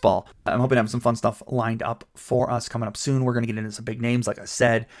about baseball. I'm hoping to have some fun stuff lined up for us coming up soon. We're going to get into some big names, like I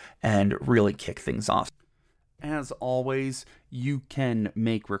said, and really kick things off. As always, you can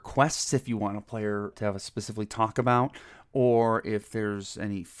make requests if you want a player to have us specifically talk about, or if there's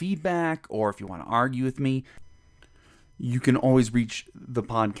any feedback, or if you want to argue with me. You can always reach the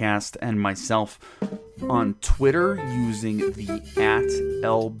podcast and myself on Twitter using the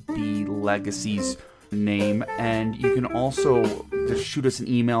 @LBLegacies name. And you can also just shoot us an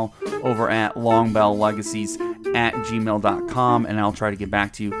email over at longbelllegacies@gmail.com, and I'll try to get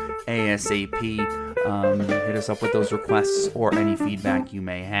back to you ASAP. Hit us up with those requests or any feedback you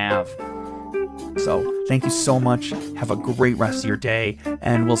may have. So thank you so much. Have a great rest of your day,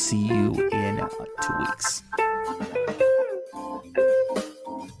 and we'll see you in 2 weeks.